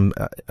arrays and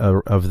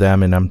of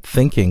them, and I'm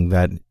thinking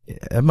that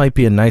it might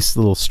be a nice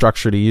little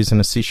structure to use in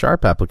a C#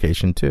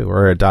 application too,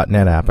 or a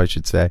 .NET app, I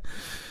should say,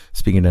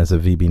 speaking as a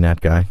VBNet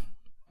guy.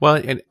 Well,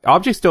 and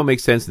objects don't make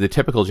sense in the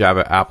typical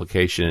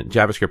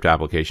JavaScript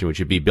application, which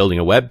would be building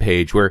a web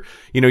page where,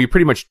 you know, you're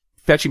pretty much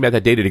fetching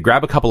metadata to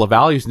grab a couple of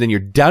values and then you're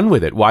done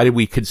with it. Why did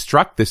we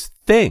construct this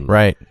thing?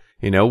 Right.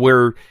 You know,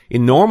 where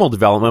in normal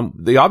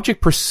development, the object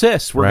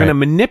persists. We're going to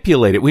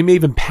manipulate it. We may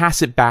even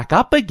pass it back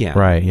up again.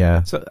 Right,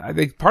 yeah. So I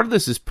think part of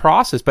this is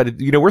process, but,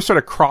 you know, we're sort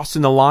of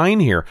crossing the line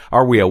here.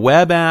 Are we a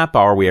web app?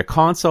 Are we a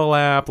console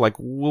app? Like,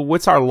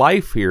 what's our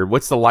life here?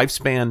 What's the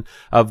lifespan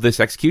of this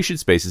execution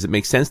space? Does it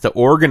make sense to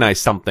organize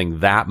something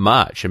that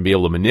much and be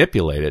able to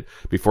manipulate it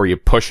before you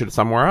push it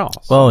somewhere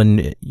else? Well,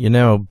 and, you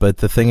know, but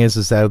the thing is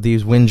that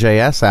these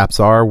WinJS apps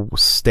are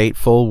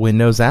stateful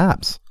Windows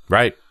apps.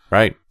 Right.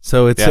 Right.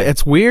 So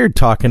it's weird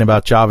talking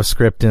about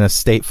JavaScript in a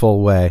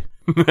stateful way.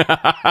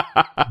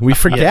 We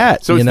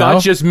forget. So it's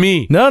not just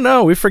me.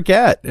 No, we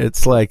forget.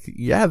 It's like,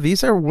 yeah,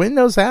 these are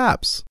Windows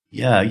apps.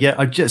 Yeah.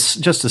 I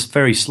just a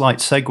very slight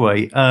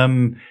segue.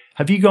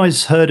 Have you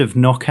guys heard of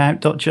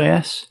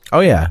knockout.js?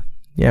 Oh, yeah.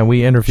 Yeah,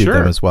 we interviewed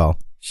them as well.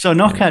 So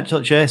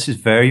knockout.js is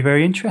very,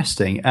 very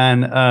interesting.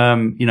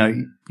 And,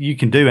 you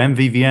can do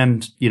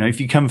MVVM. If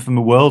you come from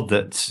a world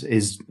that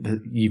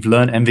you've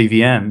learned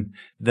MVVM,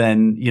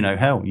 then,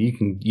 hell, you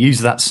can use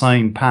that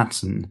same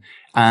pattern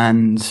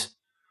and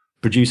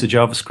produce a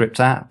JavaScript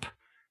app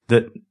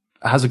that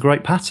has a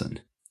great pattern.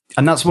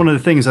 And that's one of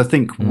the things I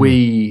think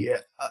we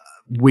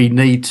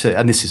need to,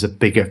 and this is a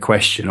bigger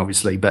question,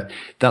 obviously, but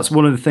that's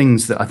one of the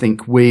things that I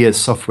think we as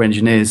software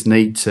engineers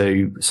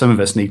some of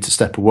us need to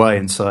step away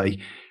and say,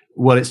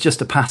 well, it's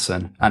just a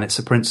pattern and it's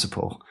a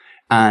principle.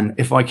 And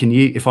if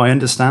I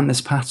understand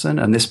this pattern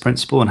and this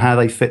principle and how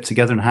they fit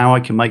together and how I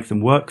can make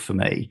them work for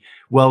me,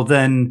 well,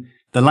 then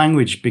the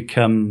language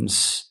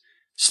becomes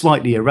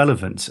slightly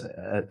irrelevant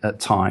at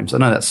times. I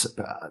know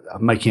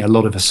I'm making a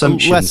lot of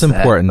assumptions. Less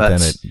important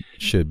than it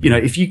should be.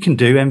 If you can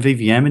do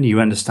MVVM and you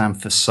understand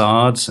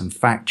facades and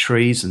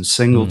factories and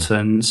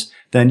singletons,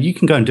 then you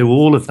can go and do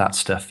all of that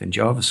stuff in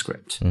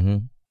JavaScript. Mm-hmm.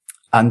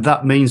 And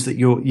that means that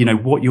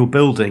what you're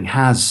building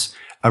has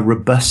a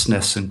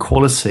robustness and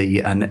quality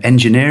and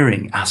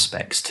engineering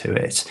aspects to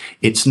it.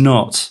 It's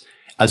not,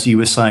 as you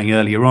were saying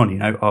earlier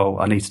on,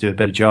 I need to do a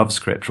bit of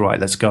JavaScript. Right,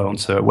 let's go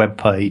onto a web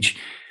page,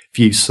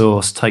 view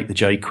source, take the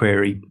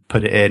jQuery,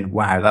 put it in.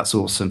 Wow, that's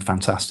awesome,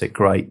 fantastic,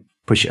 great.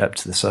 Push it up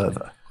to the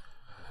server.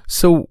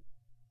 So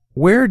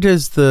where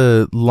does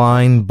the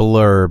line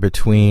blur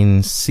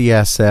between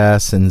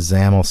CSS and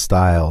XAML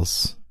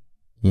styles?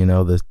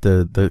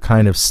 The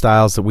kind of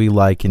styles that we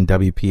like in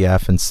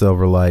WPF and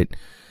Silverlight.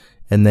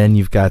 And then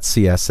you've got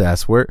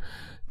CSS.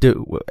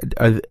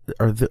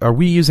 Are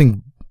we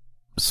using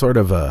sort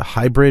of a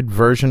hybrid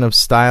version of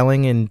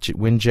styling in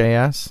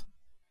WinJS?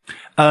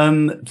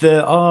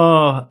 There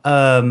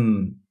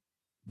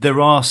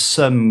are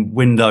some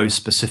Windows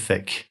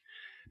specific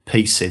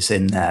pieces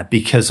in there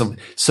because of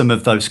some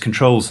of those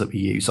controls that we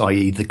use,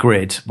 i.e. the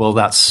grid. Well,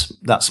 that's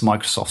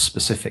Microsoft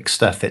specific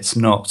stuff. It's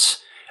not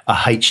a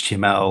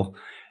HTML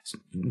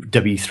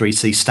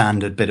W3C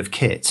standard bit of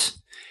kit.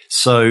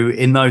 So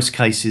in those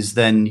cases,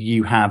 then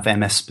you have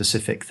MS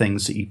specific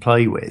things that you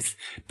play with.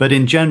 But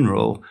in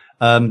general,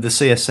 the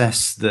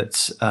CSS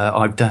that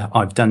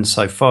I've done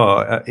so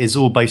far is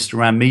all based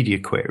around media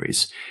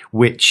queries,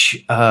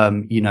 which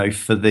for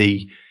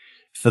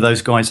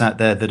those guys out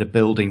there that are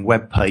building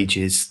web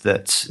pages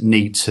that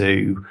need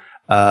to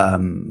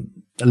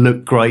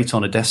look great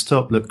on a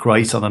desktop, look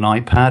great on an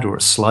iPad or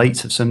a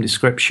slate of some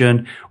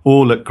description,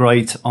 or look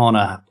great on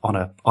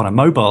a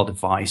mobile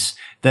device,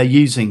 they're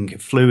using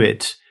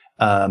Fluid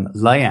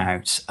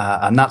layout,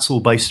 and that's all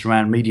based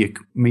around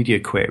media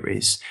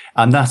queries.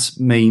 And that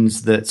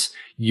means that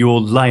your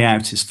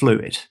layout is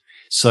fluid.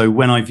 So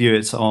when I view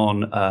it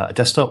on a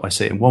desktop, I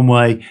see it in one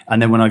way.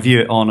 And then when I view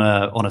it on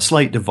a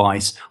slate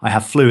device, I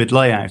have fluid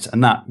layout.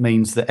 And that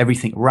means that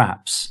everything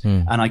wraps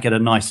and I get a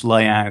nice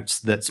layout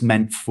that's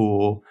meant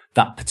for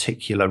that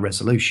particular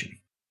resolution.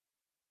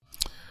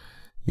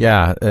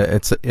 Yeah,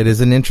 it is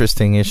an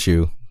interesting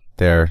issue.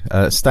 There,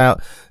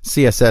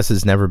 CSS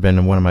has never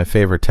been one of my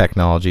favorite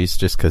technologies,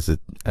 just because it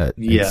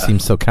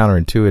seems so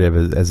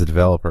counterintuitive as a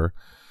developer.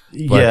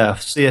 But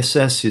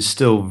CSS is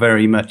still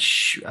very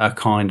much a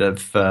kind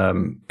of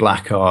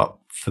black art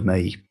for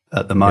me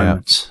at the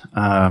moment.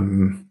 Yeah.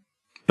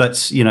 But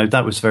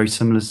that was very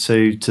similar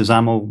to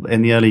XAML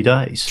in the early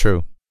days.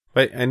 True.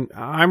 And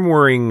I'm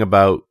worrying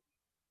about,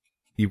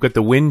 you've got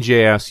the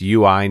WinJS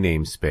UI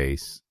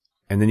namespace,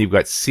 and then you've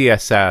got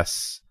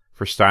CSS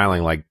for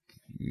styling. Like,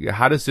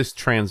 how does this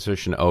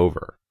transition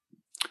over?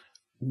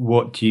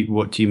 What do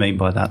you mean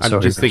by that?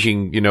 I'm just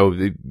thinking,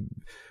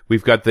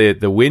 we've got the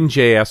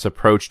WinJS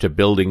approach to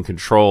building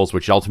controls,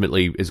 which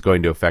ultimately is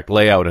going to affect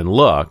layout and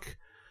look.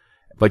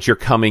 But if you're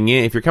coming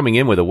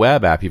in with a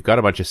web app, you've got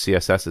a bunch of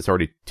CSS that's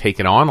already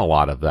taken on a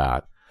lot of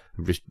that.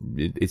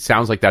 It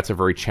sounds like that's a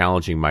very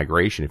challenging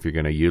migration if you're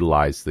going to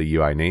utilize the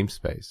UI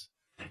namespace.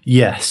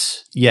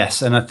 Yes,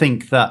 and I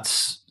think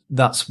that's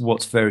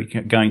what's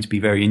going to be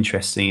very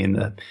interesting in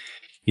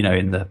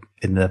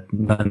the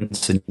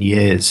months and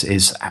years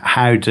is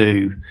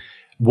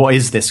what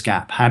is this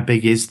gap? How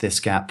big is this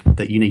gap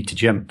that you need to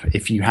jump?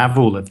 If you have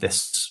all of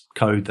this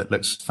code that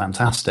looks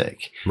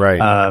fantastic, right?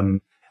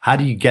 How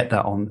do you get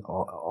that on?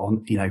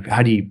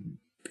 How do you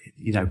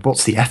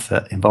what's the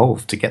effort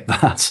involved to get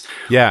that?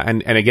 Yeah,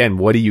 and again,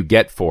 what do you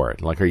get for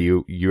it? Like,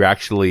 you're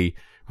actually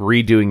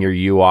redoing your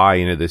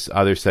UI into this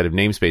other set of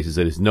namespaces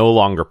that is no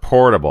longer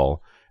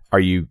portable? Are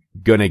you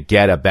going to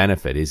get a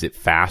benefit? Is it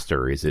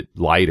faster? Is it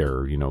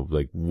lighter?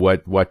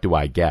 What do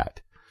I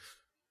get?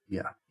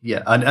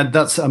 Yeah. And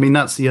that's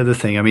the other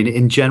thing. I mean,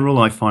 in general,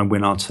 I find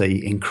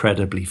WinRT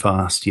incredibly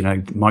fast.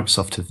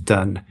 Microsoft have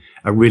done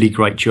a really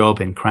great job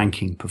in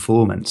cranking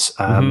performance.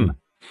 And,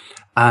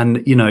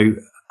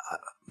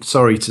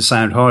 sorry to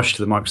sound harsh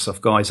to the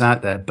Microsoft guys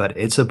out there, but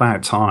it's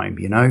about time,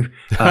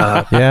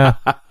 Yeah.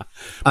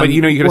 But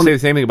you could say the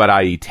same thing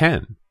about IE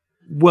 10.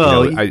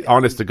 Well,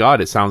 honest to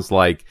God, it sounds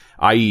like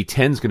IE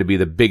 10 is going to be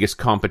the biggest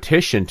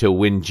competition to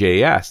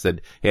WinJS.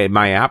 That hey,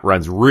 my app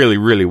runs really,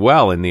 really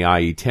well in the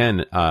IE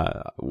 10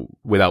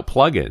 without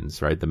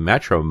plugins, right? The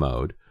Metro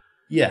mode.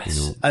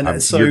 yes.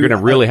 So you're going to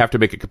really have to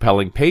make a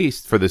compelling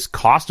case for this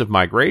cost of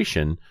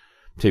migration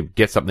to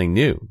get something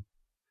new.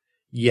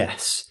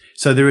 Yes.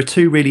 So there are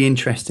two really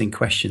interesting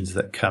questions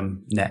that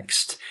come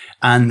next.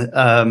 And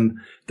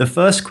the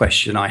first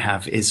question I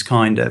have is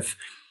kind of,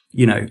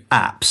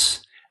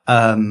 apps.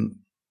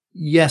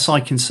 Yes, I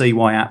can see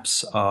why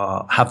apps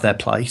have their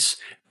place,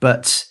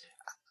 but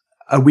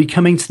are we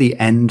coming to the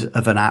end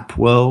of an app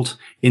world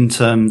in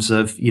terms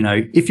of,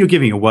 if you're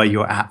giving away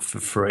your app for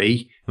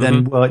free,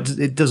 then, well,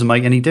 it doesn't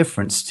make any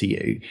difference to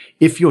you.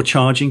 If you're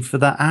charging for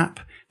that app,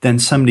 then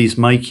somebody's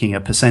making a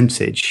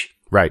percentage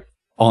Right.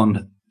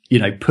 on,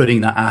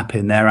 putting that app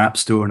in their app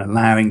store and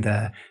allowing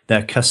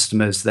their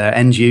customers, their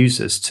end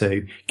users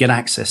to get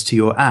access to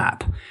your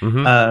app.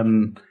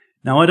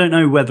 Now, I don't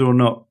know whether or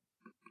not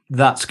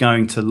that's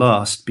going to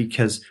last,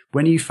 because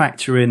when you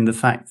factor in the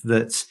fact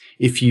that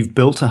if you've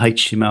built a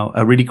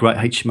really great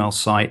HTML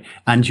site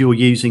and you're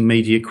using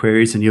media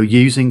queries and you're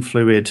using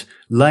fluid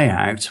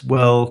layout,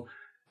 well,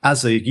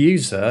 as a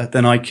user,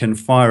 then I can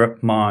fire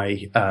up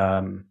my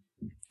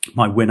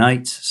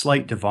Win8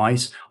 Slate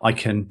device. I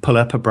can pull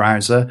up a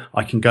browser.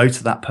 I can go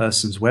to that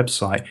person's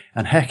website,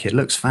 and heck, it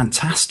looks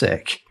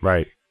fantastic.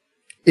 Right.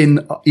 In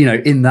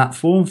that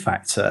form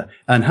factor.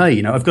 And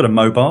hey, I've got a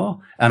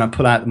mobile and I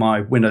pull out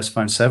my Windows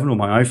Phone 7 or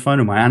my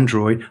iPhone or my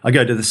Android. I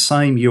go to the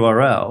same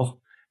URL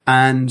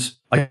and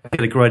I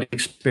get a great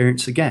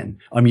experience again.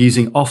 I'm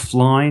using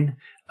offline,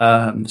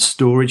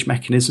 storage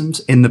mechanisms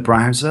in the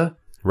browser.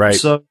 Right.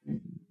 So,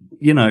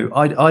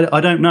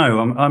 I don't know.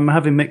 I'm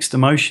having mixed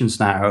emotions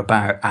now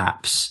about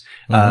apps.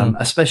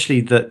 Especially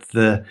that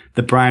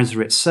the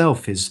browser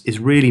itself is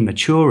really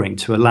maturing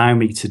to allow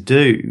me to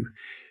do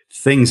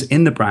things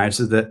in the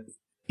browser that,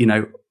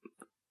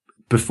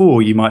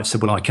 before you might have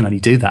said, well, I can only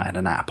do that in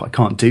an app. I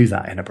can't do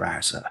that in a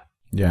browser.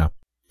 Yeah.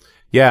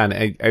 Yeah.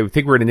 And I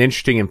think we're at an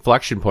interesting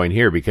inflection point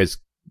here, because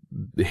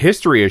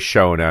history has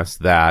shown us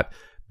that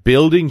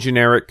building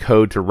generic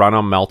code to run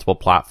on multiple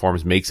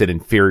platforms makes an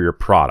inferior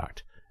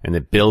product, and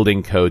that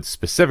building code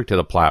specific to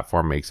the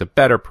platform makes a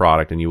better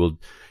product. And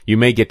you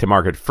may get to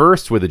market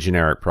first with a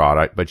generic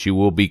product, but you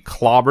will be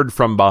clobbered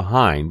from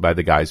behind by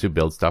the guys who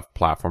build stuff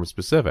platform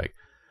specific.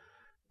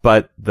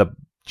 But the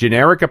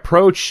generic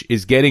approach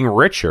is getting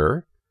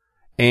richer,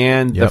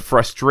 and the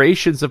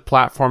frustrations of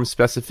platform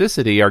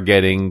specificity are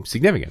getting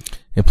significant.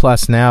 And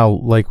plus now,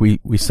 like we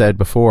said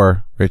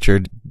before,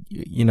 Richard,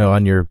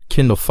 on your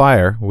Kindle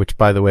Fire, which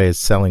by the way is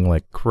selling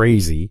like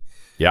crazy,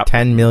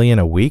 10 million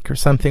a week or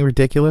something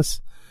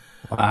ridiculous.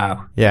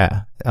 Wow.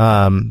 Yeah.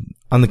 On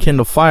the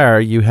Kindle Fire,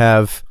 you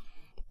have,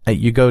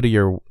 you go to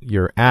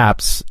your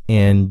apps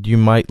and you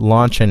might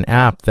launch an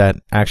app that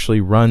actually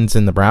runs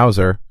in the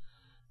browser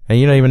and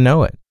you don't even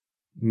know it.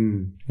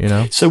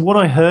 So what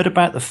I heard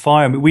about the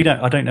Fire,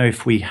 I don't know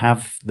if we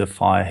have the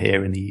Fire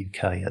here in the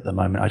UK at the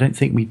moment. I don't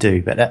think we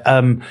do. But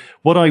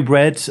what I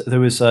read, there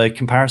was a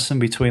comparison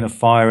between a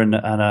Fire and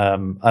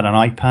an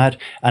iPad,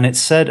 and it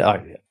said,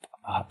 I'm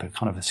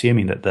kind of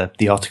assuming that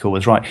the article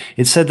was right.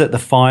 It said that the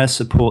Fire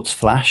supports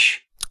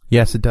Flash.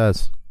 Yes, it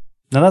does.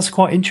 Now that's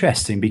quite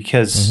interesting,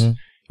 because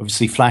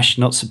obviously Flash is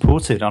not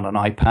supported on an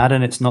iPad,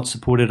 and it's not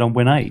supported on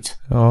Win8.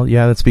 Well,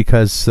 yeah, that's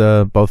because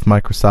both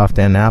Microsoft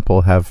and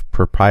Apple have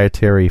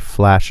proprietary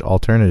Flash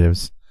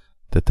alternatives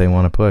that they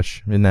want to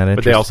push. Isn't that interesting?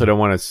 But they also don't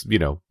want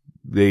to,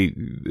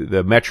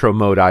 the Metro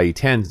Mode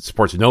IE10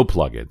 supports no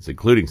plugins,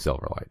 including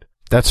Silverlight.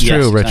 That's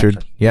true, Richard.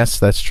 Exactly. Yes,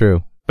 that's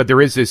true. But there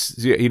is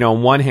this,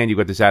 on one hand, you've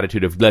got this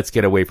attitude of let's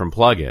get away from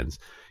plugins.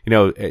 And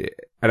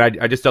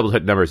I just double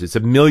hit numbers. It's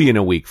 1 million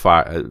a week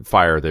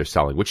Fire they're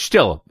selling, which is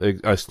still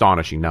an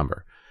astonishing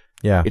number.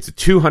 Yeah. It's a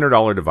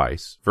 $200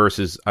 device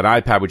versus an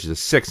iPad, which is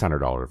a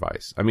 $600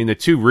 device. I mean, the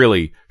two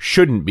really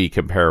shouldn't be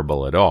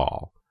comparable at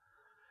all.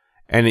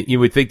 And you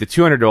would think the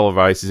 $200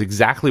 device is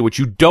exactly what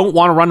you don't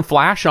want to run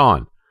Flash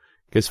on,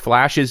 because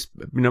Flash is,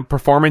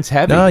 performance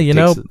heavy.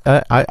 No,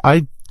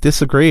 I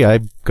disagree.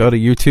 I go to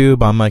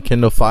YouTube on my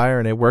Kindle Fire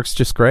and it works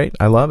just great.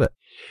 I love it.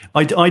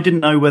 I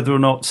didn't know whether or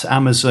not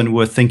Amazon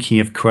were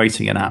thinking of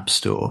creating an app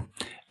store,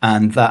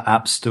 and that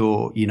app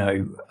store,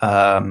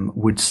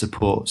 would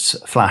support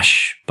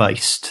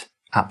Flash-based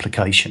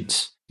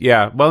applications.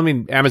 Yeah. Well,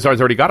 Amazon's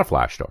already got a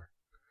Flash store.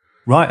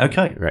 Right.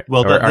 Okay. Right.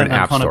 Well, or an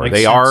app store.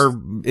 They are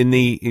in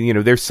the,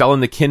 they're selling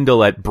the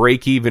Kindle at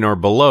break even or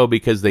below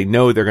because they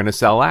know they're going to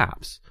sell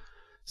apps.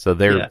 So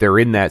they're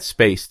in that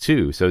space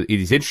too. So it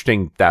is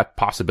interesting, that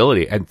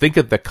possibility. And think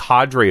of the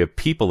cadre of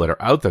people that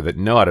are out there that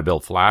know how to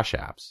build Flash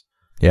apps.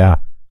 Yeah.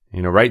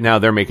 Right now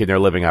they're making their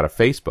living out of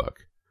Facebook,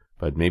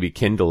 but maybe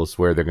Kindle is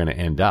where they're going to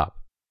end up.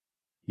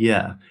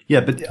 Yeah.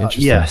 Yeah. But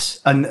yes.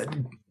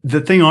 And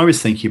the thing I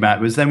was thinking about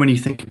was then when you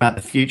think about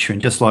the future,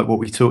 and just like what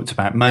we talked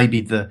about,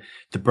 maybe the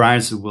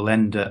browser will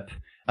end up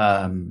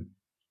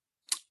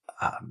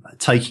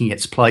taking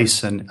its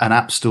place and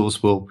app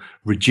stores will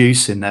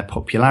reduce in their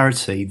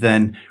popularity,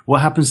 then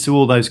what happens to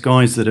all those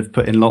guys that have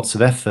put in lots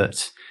of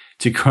effort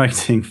to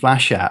creating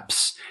Flash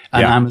apps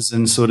and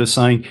Amazon sort of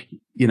saying,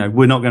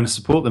 we're not going to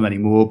support them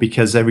anymore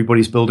because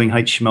everybody's building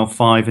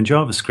HTML5 and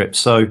JavaScript.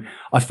 So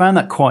I found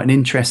that quite an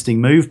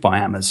interesting move by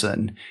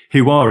Amazon,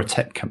 who are a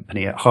tech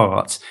company at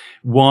heart.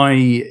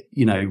 Why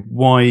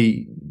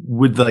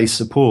would they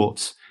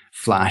support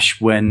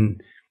Flash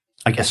when,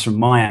 I guess from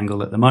my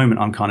angle at the moment,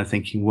 I'm kind of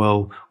thinking,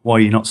 well, why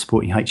are you not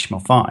supporting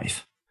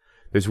HTML5?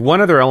 There's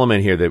one other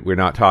element here that we're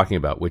not talking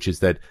about, which is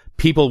that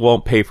people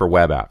won't pay for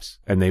web apps,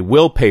 and they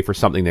will pay for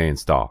something they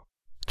install.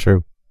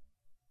 True.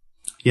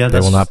 Yeah,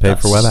 they will not pay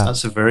for web apps.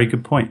 That's a very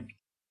good point.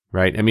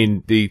 Right? I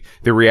mean, the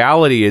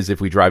reality is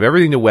if we drive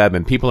everything to web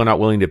and people are not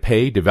willing to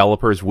pay,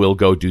 developers will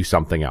go do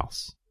something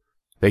else.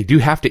 They do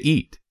have to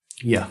eat.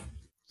 Yeah.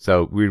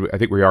 So I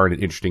think we are in an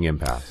interesting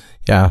impasse.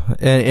 Yeah,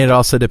 and it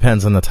also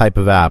depends on the type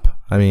of app.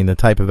 I mean, the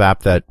type of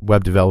app that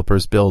web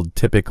developers build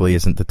typically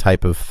isn't the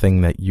type of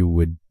thing that you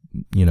would,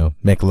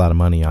 make a lot of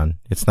money on.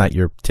 It's not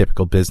your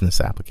typical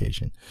business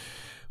application.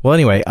 Well,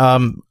 anyway,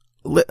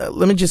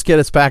 let me just get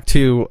us back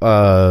to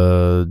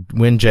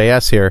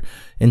WinJS here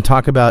and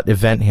talk about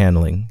event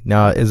handling.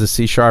 Now, as a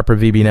C# or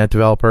VB.NET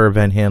developer,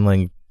 event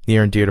handling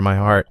near and dear to my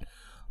heart.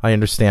 I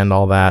understand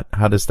all that.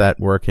 How does that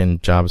work in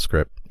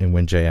JavaScript, in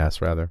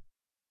WinJS rather?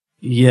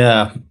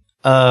 Yeah,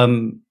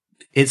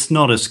 it's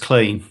not as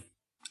clean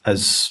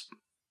as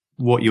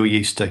what you're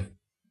used to.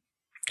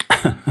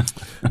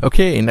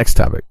 Okay, next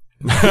topic.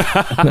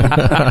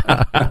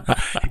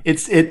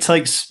 It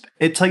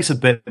takes a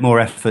bit more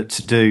effort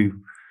to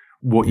do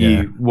what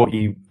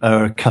you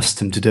are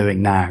accustomed to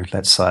doing now,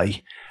 let's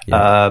say.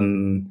 Yeah.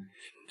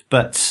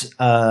 But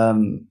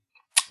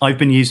I've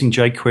been using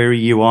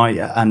jQuery UI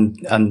and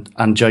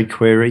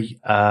jQuery,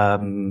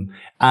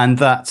 and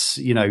that's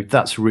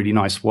a really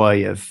nice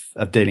way of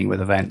dealing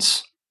with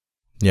events.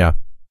 Yeah.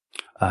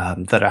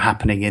 That are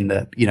happening in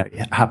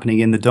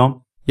the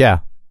DOM. Yeah.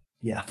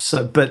 Yeah.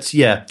 So, but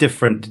yeah,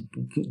 different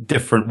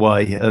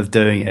way of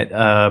doing it.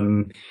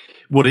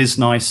 What is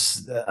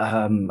nice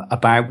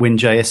about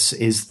WinJS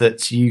is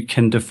that you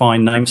can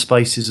define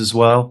namespaces as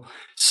well,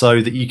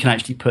 so that you can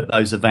actually put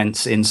those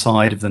events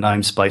inside of the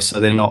namespace, so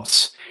they're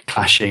not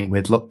clashing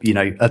with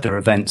other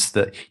events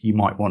that you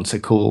might want to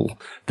call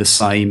the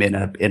same in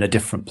a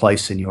different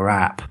place in your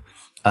app.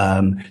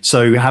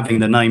 So having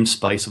the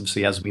namespace,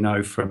 obviously, as we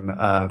know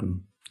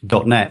from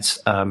 .NET,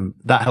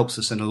 that helps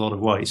us in a lot of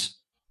ways.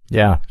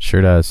 Yeah,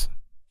 sure does.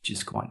 Which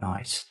is quite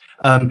nice.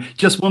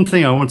 Just one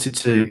thing I wanted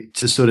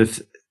to sort of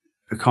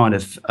kind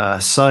of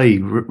say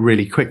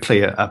really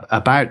quickly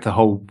about the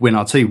whole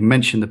WinRT. We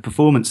mentioned the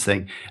performance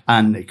thing,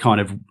 and it kind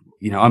of,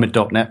 I'm a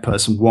 .NET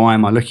person. Why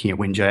am I looking at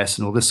WinJS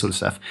and all this sort of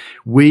stuff?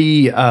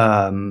 We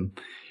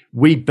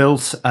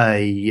built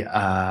a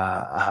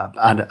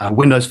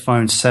Windows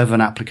Phone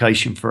 7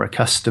 application for a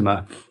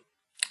customer,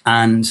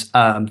 and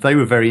they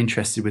were very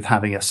interested with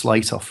having a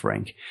Slate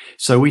offering.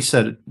 So we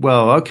said,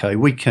 well, okay,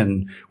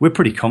 we're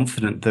pretty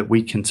confident that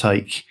we can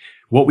take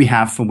what we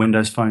have from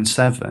Windows Phone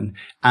 7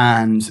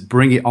 and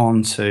bring it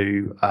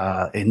onto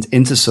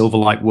into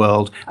Silverlight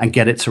World and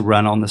get it to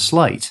run on the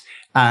Slate.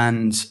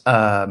 And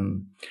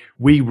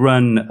we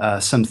run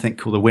something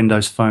called the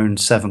Windows Phone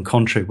 7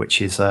 Contra,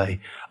 which is a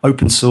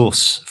open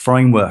source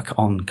framework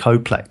on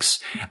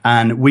Coplex.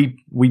 And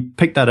we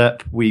picked that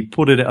up. We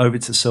ported it over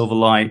to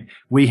Silverlight.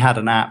 We had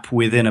an app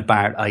within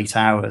about 8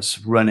 hours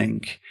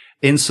running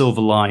in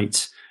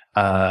Silverlight,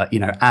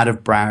 out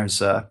of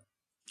browser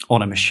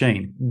on a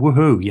machine.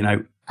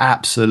 Woohoo,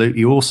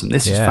 absolutely awesome.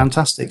 This is a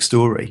fantastic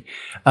story.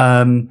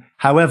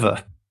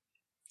 However,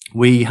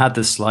 we had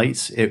the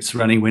Slate. It's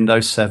running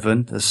Windows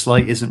 7. The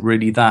Slate isn't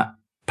really that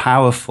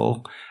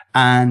powerful,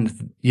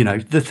 and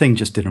the thing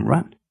just didn't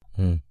run.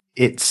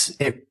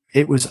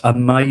 It was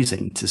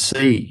amazing to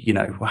see.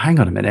 Well, hang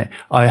on a minute,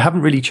 I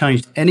haven't really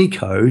changed any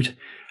code.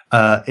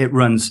 It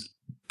runs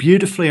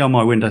beautifully on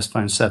my Windows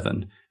Phone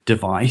 7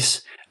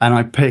 device, and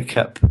I pick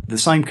up the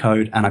same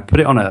code and I put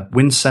it on a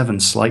Win 7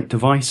 Slate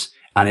device,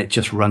 and it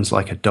just runs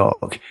like a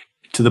dog,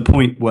 to the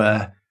point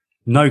where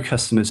no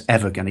customer's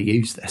ever going to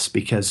use this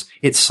because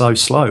it's so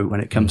slow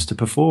when it comes to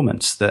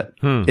performance that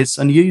it's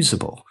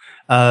unusable.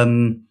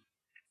 And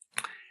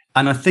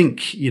I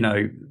think,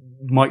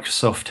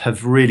 Microsoft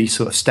have really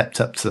sort of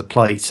stepped up to the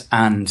plate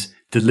and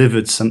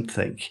delivered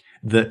something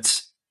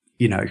that,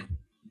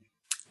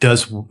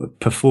 does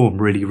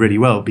perform really, really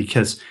well.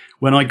 Because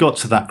when I got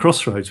to that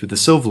crossroads with the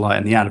Silverlight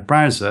and the out of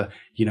browser,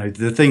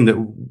 the thing that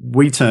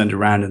we turned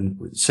around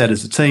and said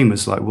as a team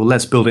was like, well,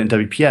 let's build it in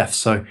WPF.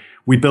 So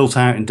we built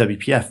out in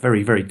WPF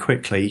very, very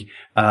quickly.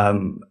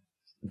 And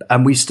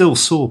we still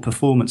saw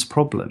performance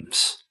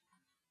problems.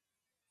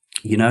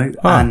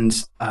 And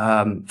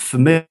for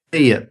me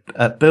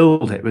at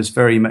Build, it was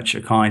very much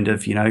a kind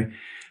of,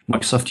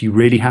 Microsoft, you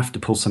really have to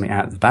pull something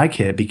out of the bag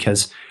here,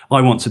 because I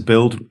want to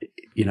build,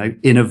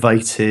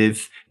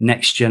 innovative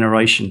next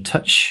generation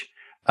touch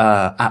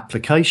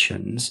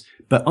applications,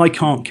 but I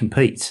can't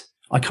compete.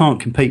 I can't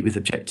compete with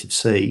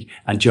Objective-C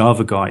and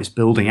Java guys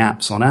building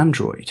apps on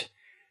Android,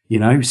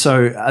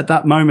 So at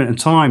that moment in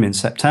time in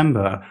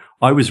September,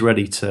 I was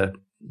ready to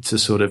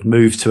sort of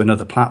move to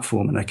another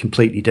platform and a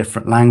completely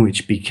different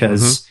language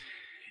because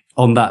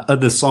on that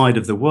other side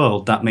of the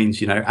world, that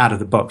means, out of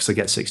the box, I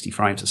get 60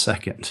 frames a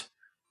second.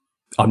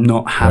 I'm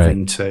not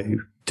having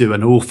to do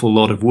an awful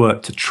lot of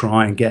work to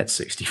try and get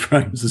 60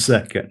 frames a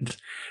second.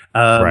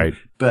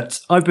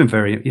 But I've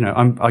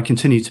been I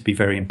continue to be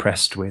very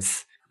impressed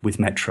with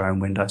Metro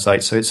and Windows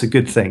 8. So it's a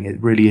good thing.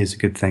 It really is a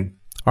good thing.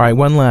 All right.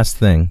 One last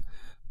thing.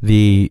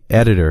 The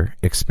editor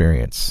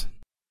experience.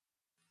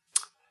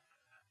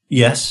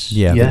 Yes.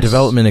 Yeah. Yes. The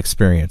development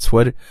experience.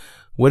 What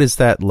is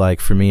that like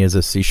for me as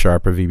a C# or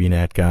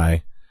VB.NET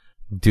guy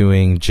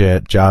doing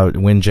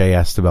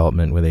WinJS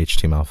development with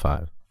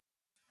HTML5?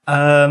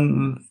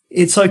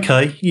 It's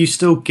okay. You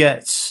still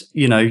get,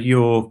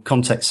 your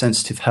context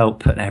sensitive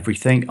help and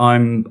everything.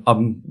 I'm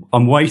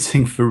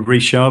waiting for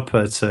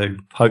ReSharper to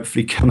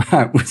hopefully come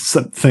out with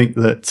something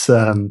that,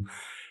 I'm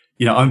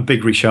a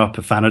big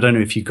ReSharper fan. I don't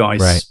know if you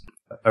guys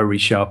are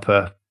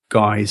ReSharper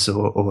guys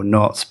or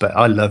not, but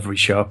I love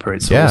ReSharper.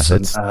 It's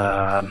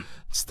awesome.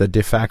 It's the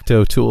de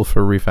facto tool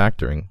for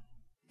refactoring.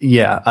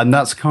 Yeah. And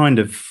that's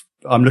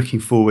I'm looking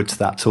forward to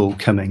that tool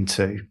coming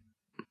to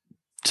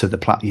to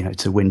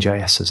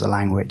WinJS as a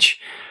language.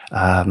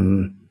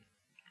 One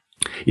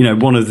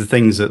of the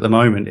things at the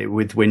moment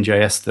with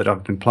WinJS that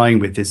I've been playing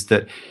with is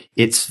that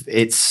it's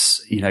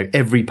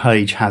every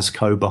page has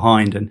code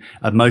behind, and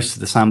most of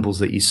the samples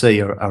that you see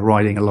are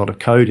writing a lot of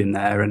code in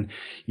there. And,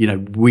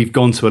 we've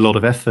gone to a lot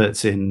of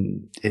efforts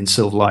in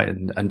Silverlight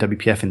and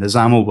WPF in the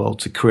XAML world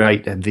to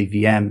create a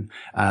VVM,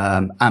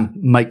 and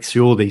make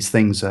sure these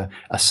things are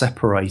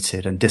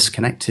separated and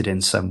disconnected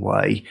in some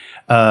way.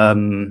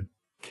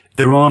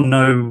 There are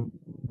no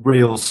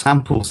real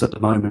samples at the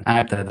moment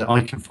out there that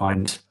I can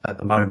find at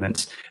the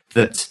moment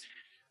that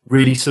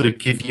really sort of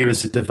give you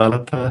as a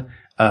developer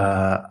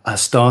a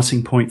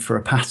starting point for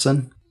a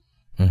pattern.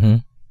 Mm-hmm.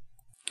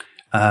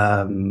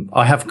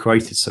 I have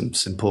created some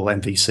simple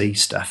MVC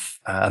stuff,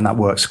 and that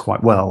works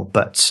quite well.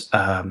 But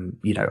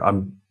I'm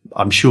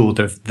sure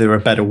there are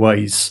better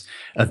ways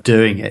of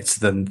doing it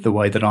than the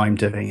way that I'm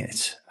doing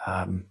it.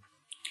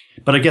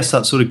 But I guess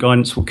that sort of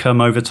guidance will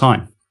come over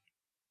time.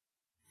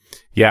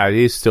 Yeah, it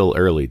is still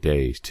early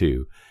days,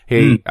 too.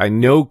 Hey, I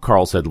know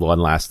Carl said one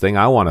last thing.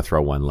 I want to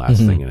throw one last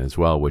thing in as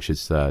well, which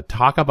is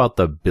talk about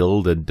the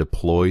build and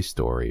deploy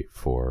story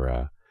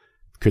for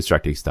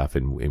constructing stuff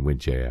in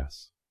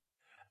WinJS.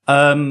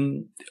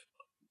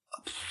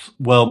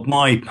 Well,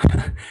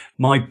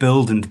 my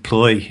build and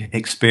deploy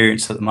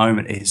experience at the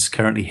moment is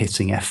currently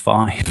hitting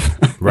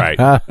F5. Right.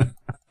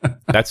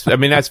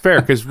 That's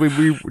fair, because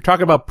we're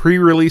talking about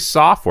pre-release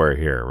software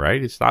here,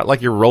 right? It's not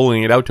like you're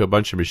rolling it out to a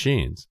bunch of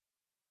machines.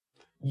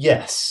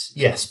 Yes,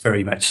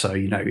 very much so.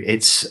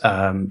 It's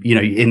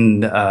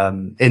in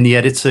the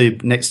editor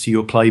next to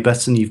your play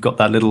button, you've got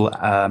that little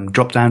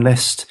drop down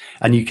list,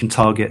 and you can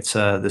target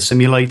the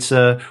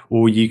simulator,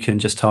 or you can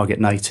just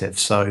target native.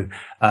 So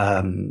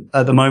at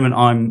the moment,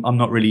 I'm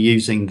not really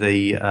using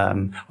the.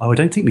 I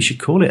don't think we should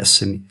call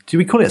it do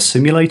we call it a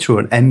simulator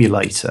or an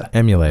emulator?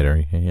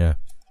 Emulator, yeah.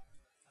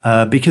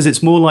 Because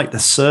it's more like the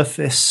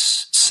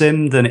Surface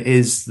Sim than it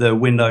is the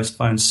Windows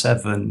Phone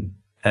 7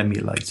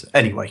 emulator.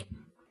 Anyway.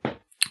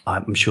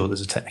 I'm sure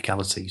there's a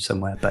technicality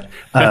somewhere, but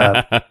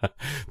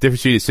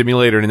difference between a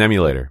simulator and an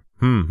emulator.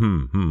 I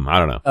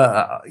don't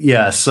know.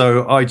 Yeah,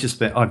 so I've just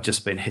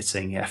been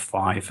hitting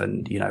F5,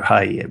 and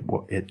hey,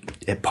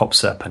 it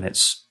pops up and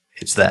it's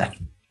there.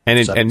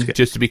 And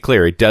just to be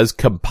clear, it does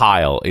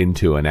compile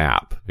into an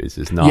app. This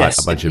is not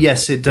a bunch of it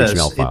does.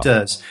 HTML files. It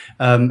does.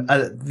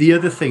 The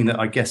other thing that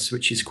I guess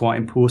which is quite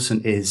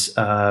important is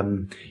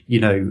do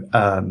you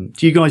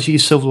guys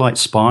use Silverlight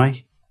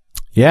Spy?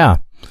 Yeah.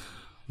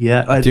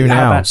 Yeah, I do how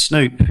now. About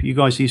Snoop? You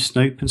guys use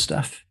Snoop and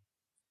stuff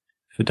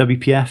for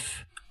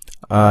WPF?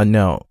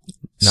 No.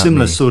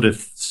 Similar sort of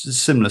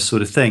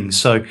thing.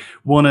 So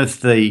one of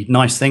the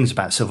nice things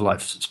about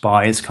Silverlight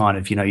Spy is kind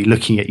of, you're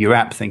looking at your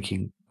app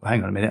thinking,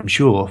 hang on a minute, I'm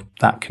sure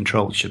that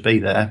control should be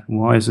there.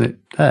 Why is it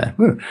there?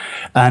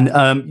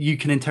 And you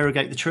can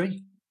interrogate the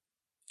tree.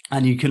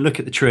 And you can look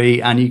at the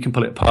tree and you can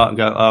pull it apart and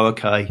go, oh,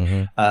 okay.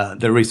 Mm-hmm.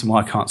 The reason why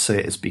I can't see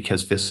it is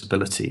because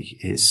visibility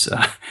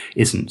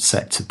isn't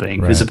set to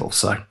being visible.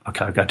 So,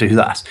 okay, I'll go do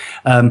that.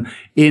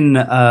 In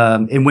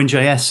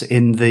WinJS,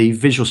 in the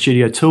Visual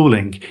Studio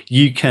tooling,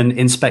 you can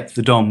inspect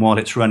the DOM while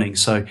it's running.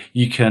 So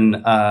you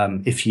can,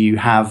 if you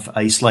have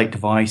a slate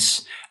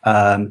device,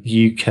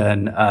 you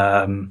can,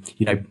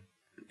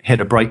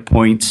 hit a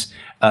breakpoint,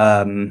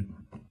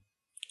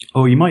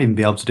 or you might even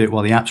be able to do it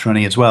while the app's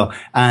running as well.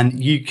 And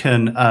you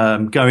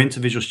can go into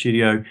Visual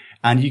Studio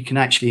and you can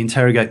actually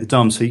interrogate the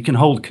DOM. So you can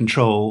hold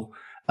Control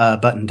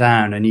button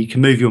down and you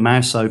can move your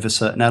mouse over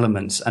certain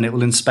elements and it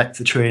will inspect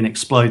the tree and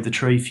explode the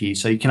tree for you.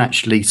 So you can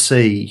actually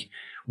see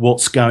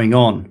what's going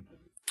on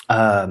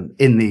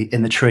in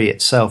the tree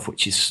itself,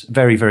 which is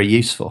very, very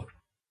useful.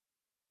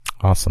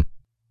 Awesome.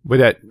 With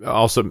that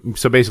also,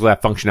 so basically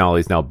that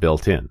functionality is now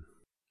built in.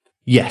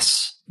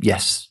 Yes.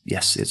 yes,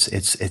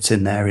 it's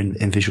in there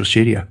in Visual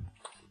Studio.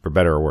 For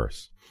better or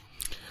worse.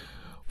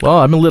 Well,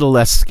 I'm a little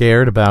less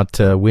scared about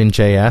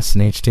WinJS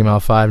and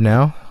HTML5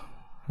 now.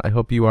 I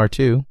hope you are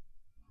too.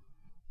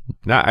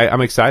 No,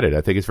 I'm excited.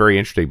 I think it's very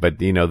interesting, but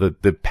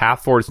the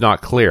path forward is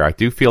not clear. I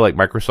do feel like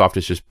Microsoft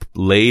has just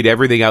laid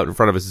everything out in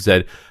front of us and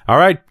said, all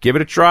right, give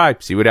it a try,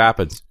 see what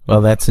happens.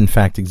 Well, that's in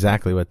fact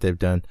exactly what they've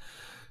done.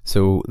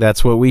 So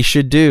that's what we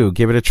should do.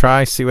 Give it a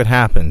try, see what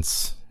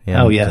happens.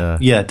 And,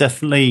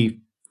 definitely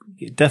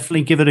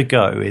give it a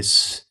go,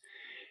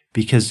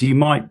 because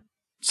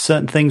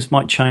certain things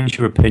might change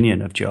your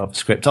opinion of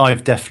JavaScript.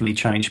 I've definitely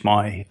changed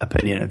my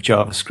opinion of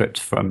JavaScript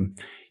from,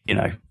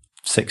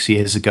 6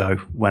 years ago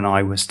when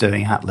I was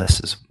doing Atlas,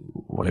 as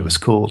what it was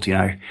called,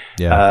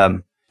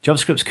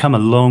 JavaScript's come a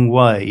long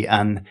way,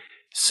 and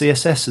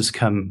CSS has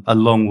come a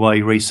long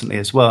way recently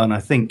as well. And I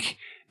think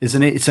it's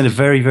in a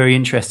very, very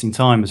interesting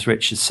time, as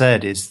Richard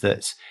said, is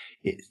that,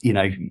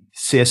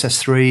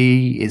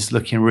 CSS3 is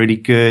looking really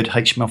good.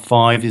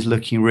 HTML5 is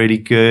looking really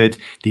good.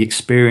 The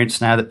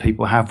experience now that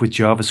people have with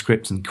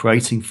JavaScript and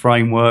creating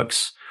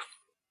frameworks,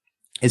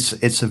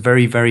 it's a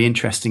very, very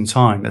interesting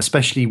time,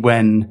 especially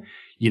when,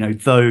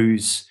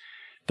 those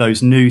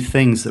new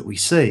things that we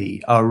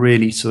see are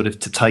really sort of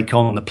to take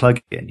on the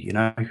plugin,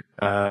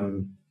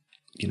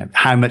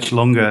 how much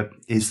longer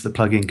is the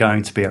plugin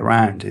going to be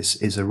around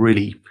is a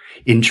really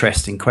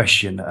interesting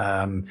question.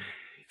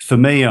 For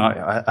me,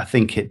 I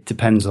think it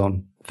depends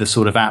on the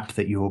sort of app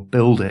that you're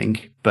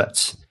building,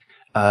 but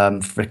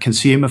for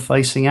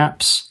consumer-facing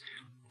apps,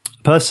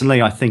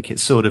 personally, I think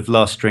it's sort of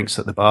last drinks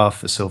at the bar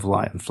for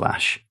Silverlight and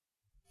Flash.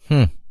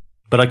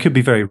 But I could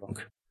be very wrong.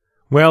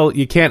 Well,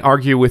 you can't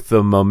argue with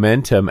the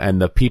momentum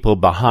and the people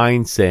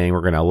behind saying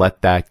we're going to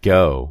let that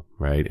go,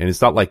 right? And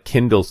it's not like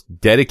Kindle's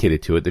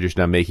dedicated to it. They're just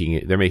not making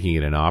it. They're making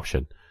it an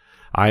option.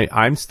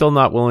 I'm still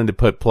not willing to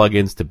put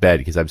plugins to bed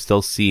because I'm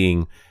still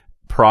seeing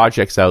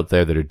projects out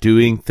there that are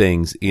doing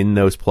things in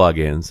those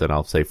plugins, and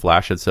I'll say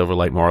Flash and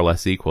Silverlight more or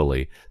less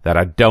equally, that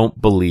I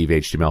don't believe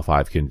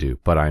HTML5 can do,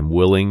 but I'm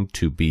willing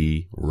to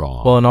be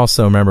wrong. Well, and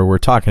also remember, we're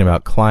talking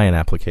about client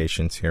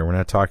applications here. We're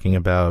not talking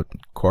about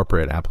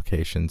corporate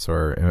applications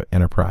or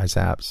enterprise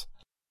apps.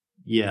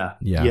 Yeah.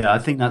 I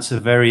think that's a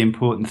very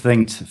important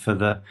thing for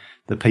the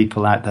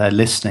people out there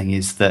listening,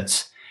 is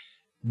that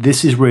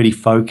this is really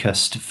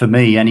focused, for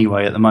me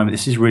anyway at the moment,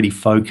 this is really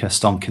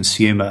focused on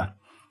consumer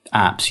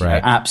apps,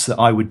 right. Apps that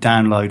I would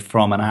download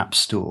from an app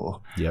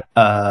store. Yep.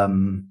 I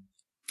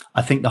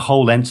think the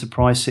whole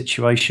enterprise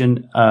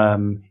situation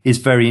is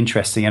very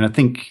interesting, and I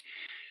think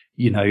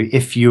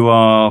if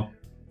you're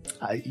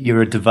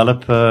a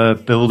developer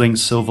building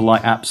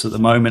Silverlight apps at the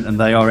moment and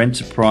they are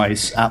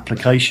enterprise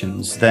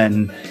applications,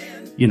 then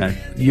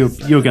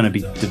you're going to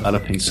be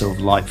developing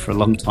Silverlight for a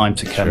long time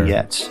to come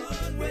yet.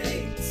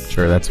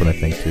 Sure, that's what I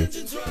think too.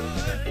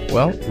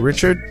 Well,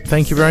 Richard,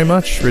 thank you very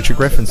much. Richard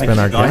Griffin's been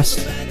our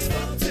guest.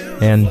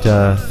 And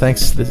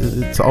thanks.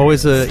 It's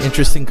always an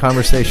interesting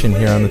conversation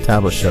here on the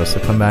Tablet Show, so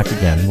come back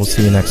again. We'll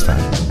see you next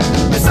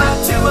time.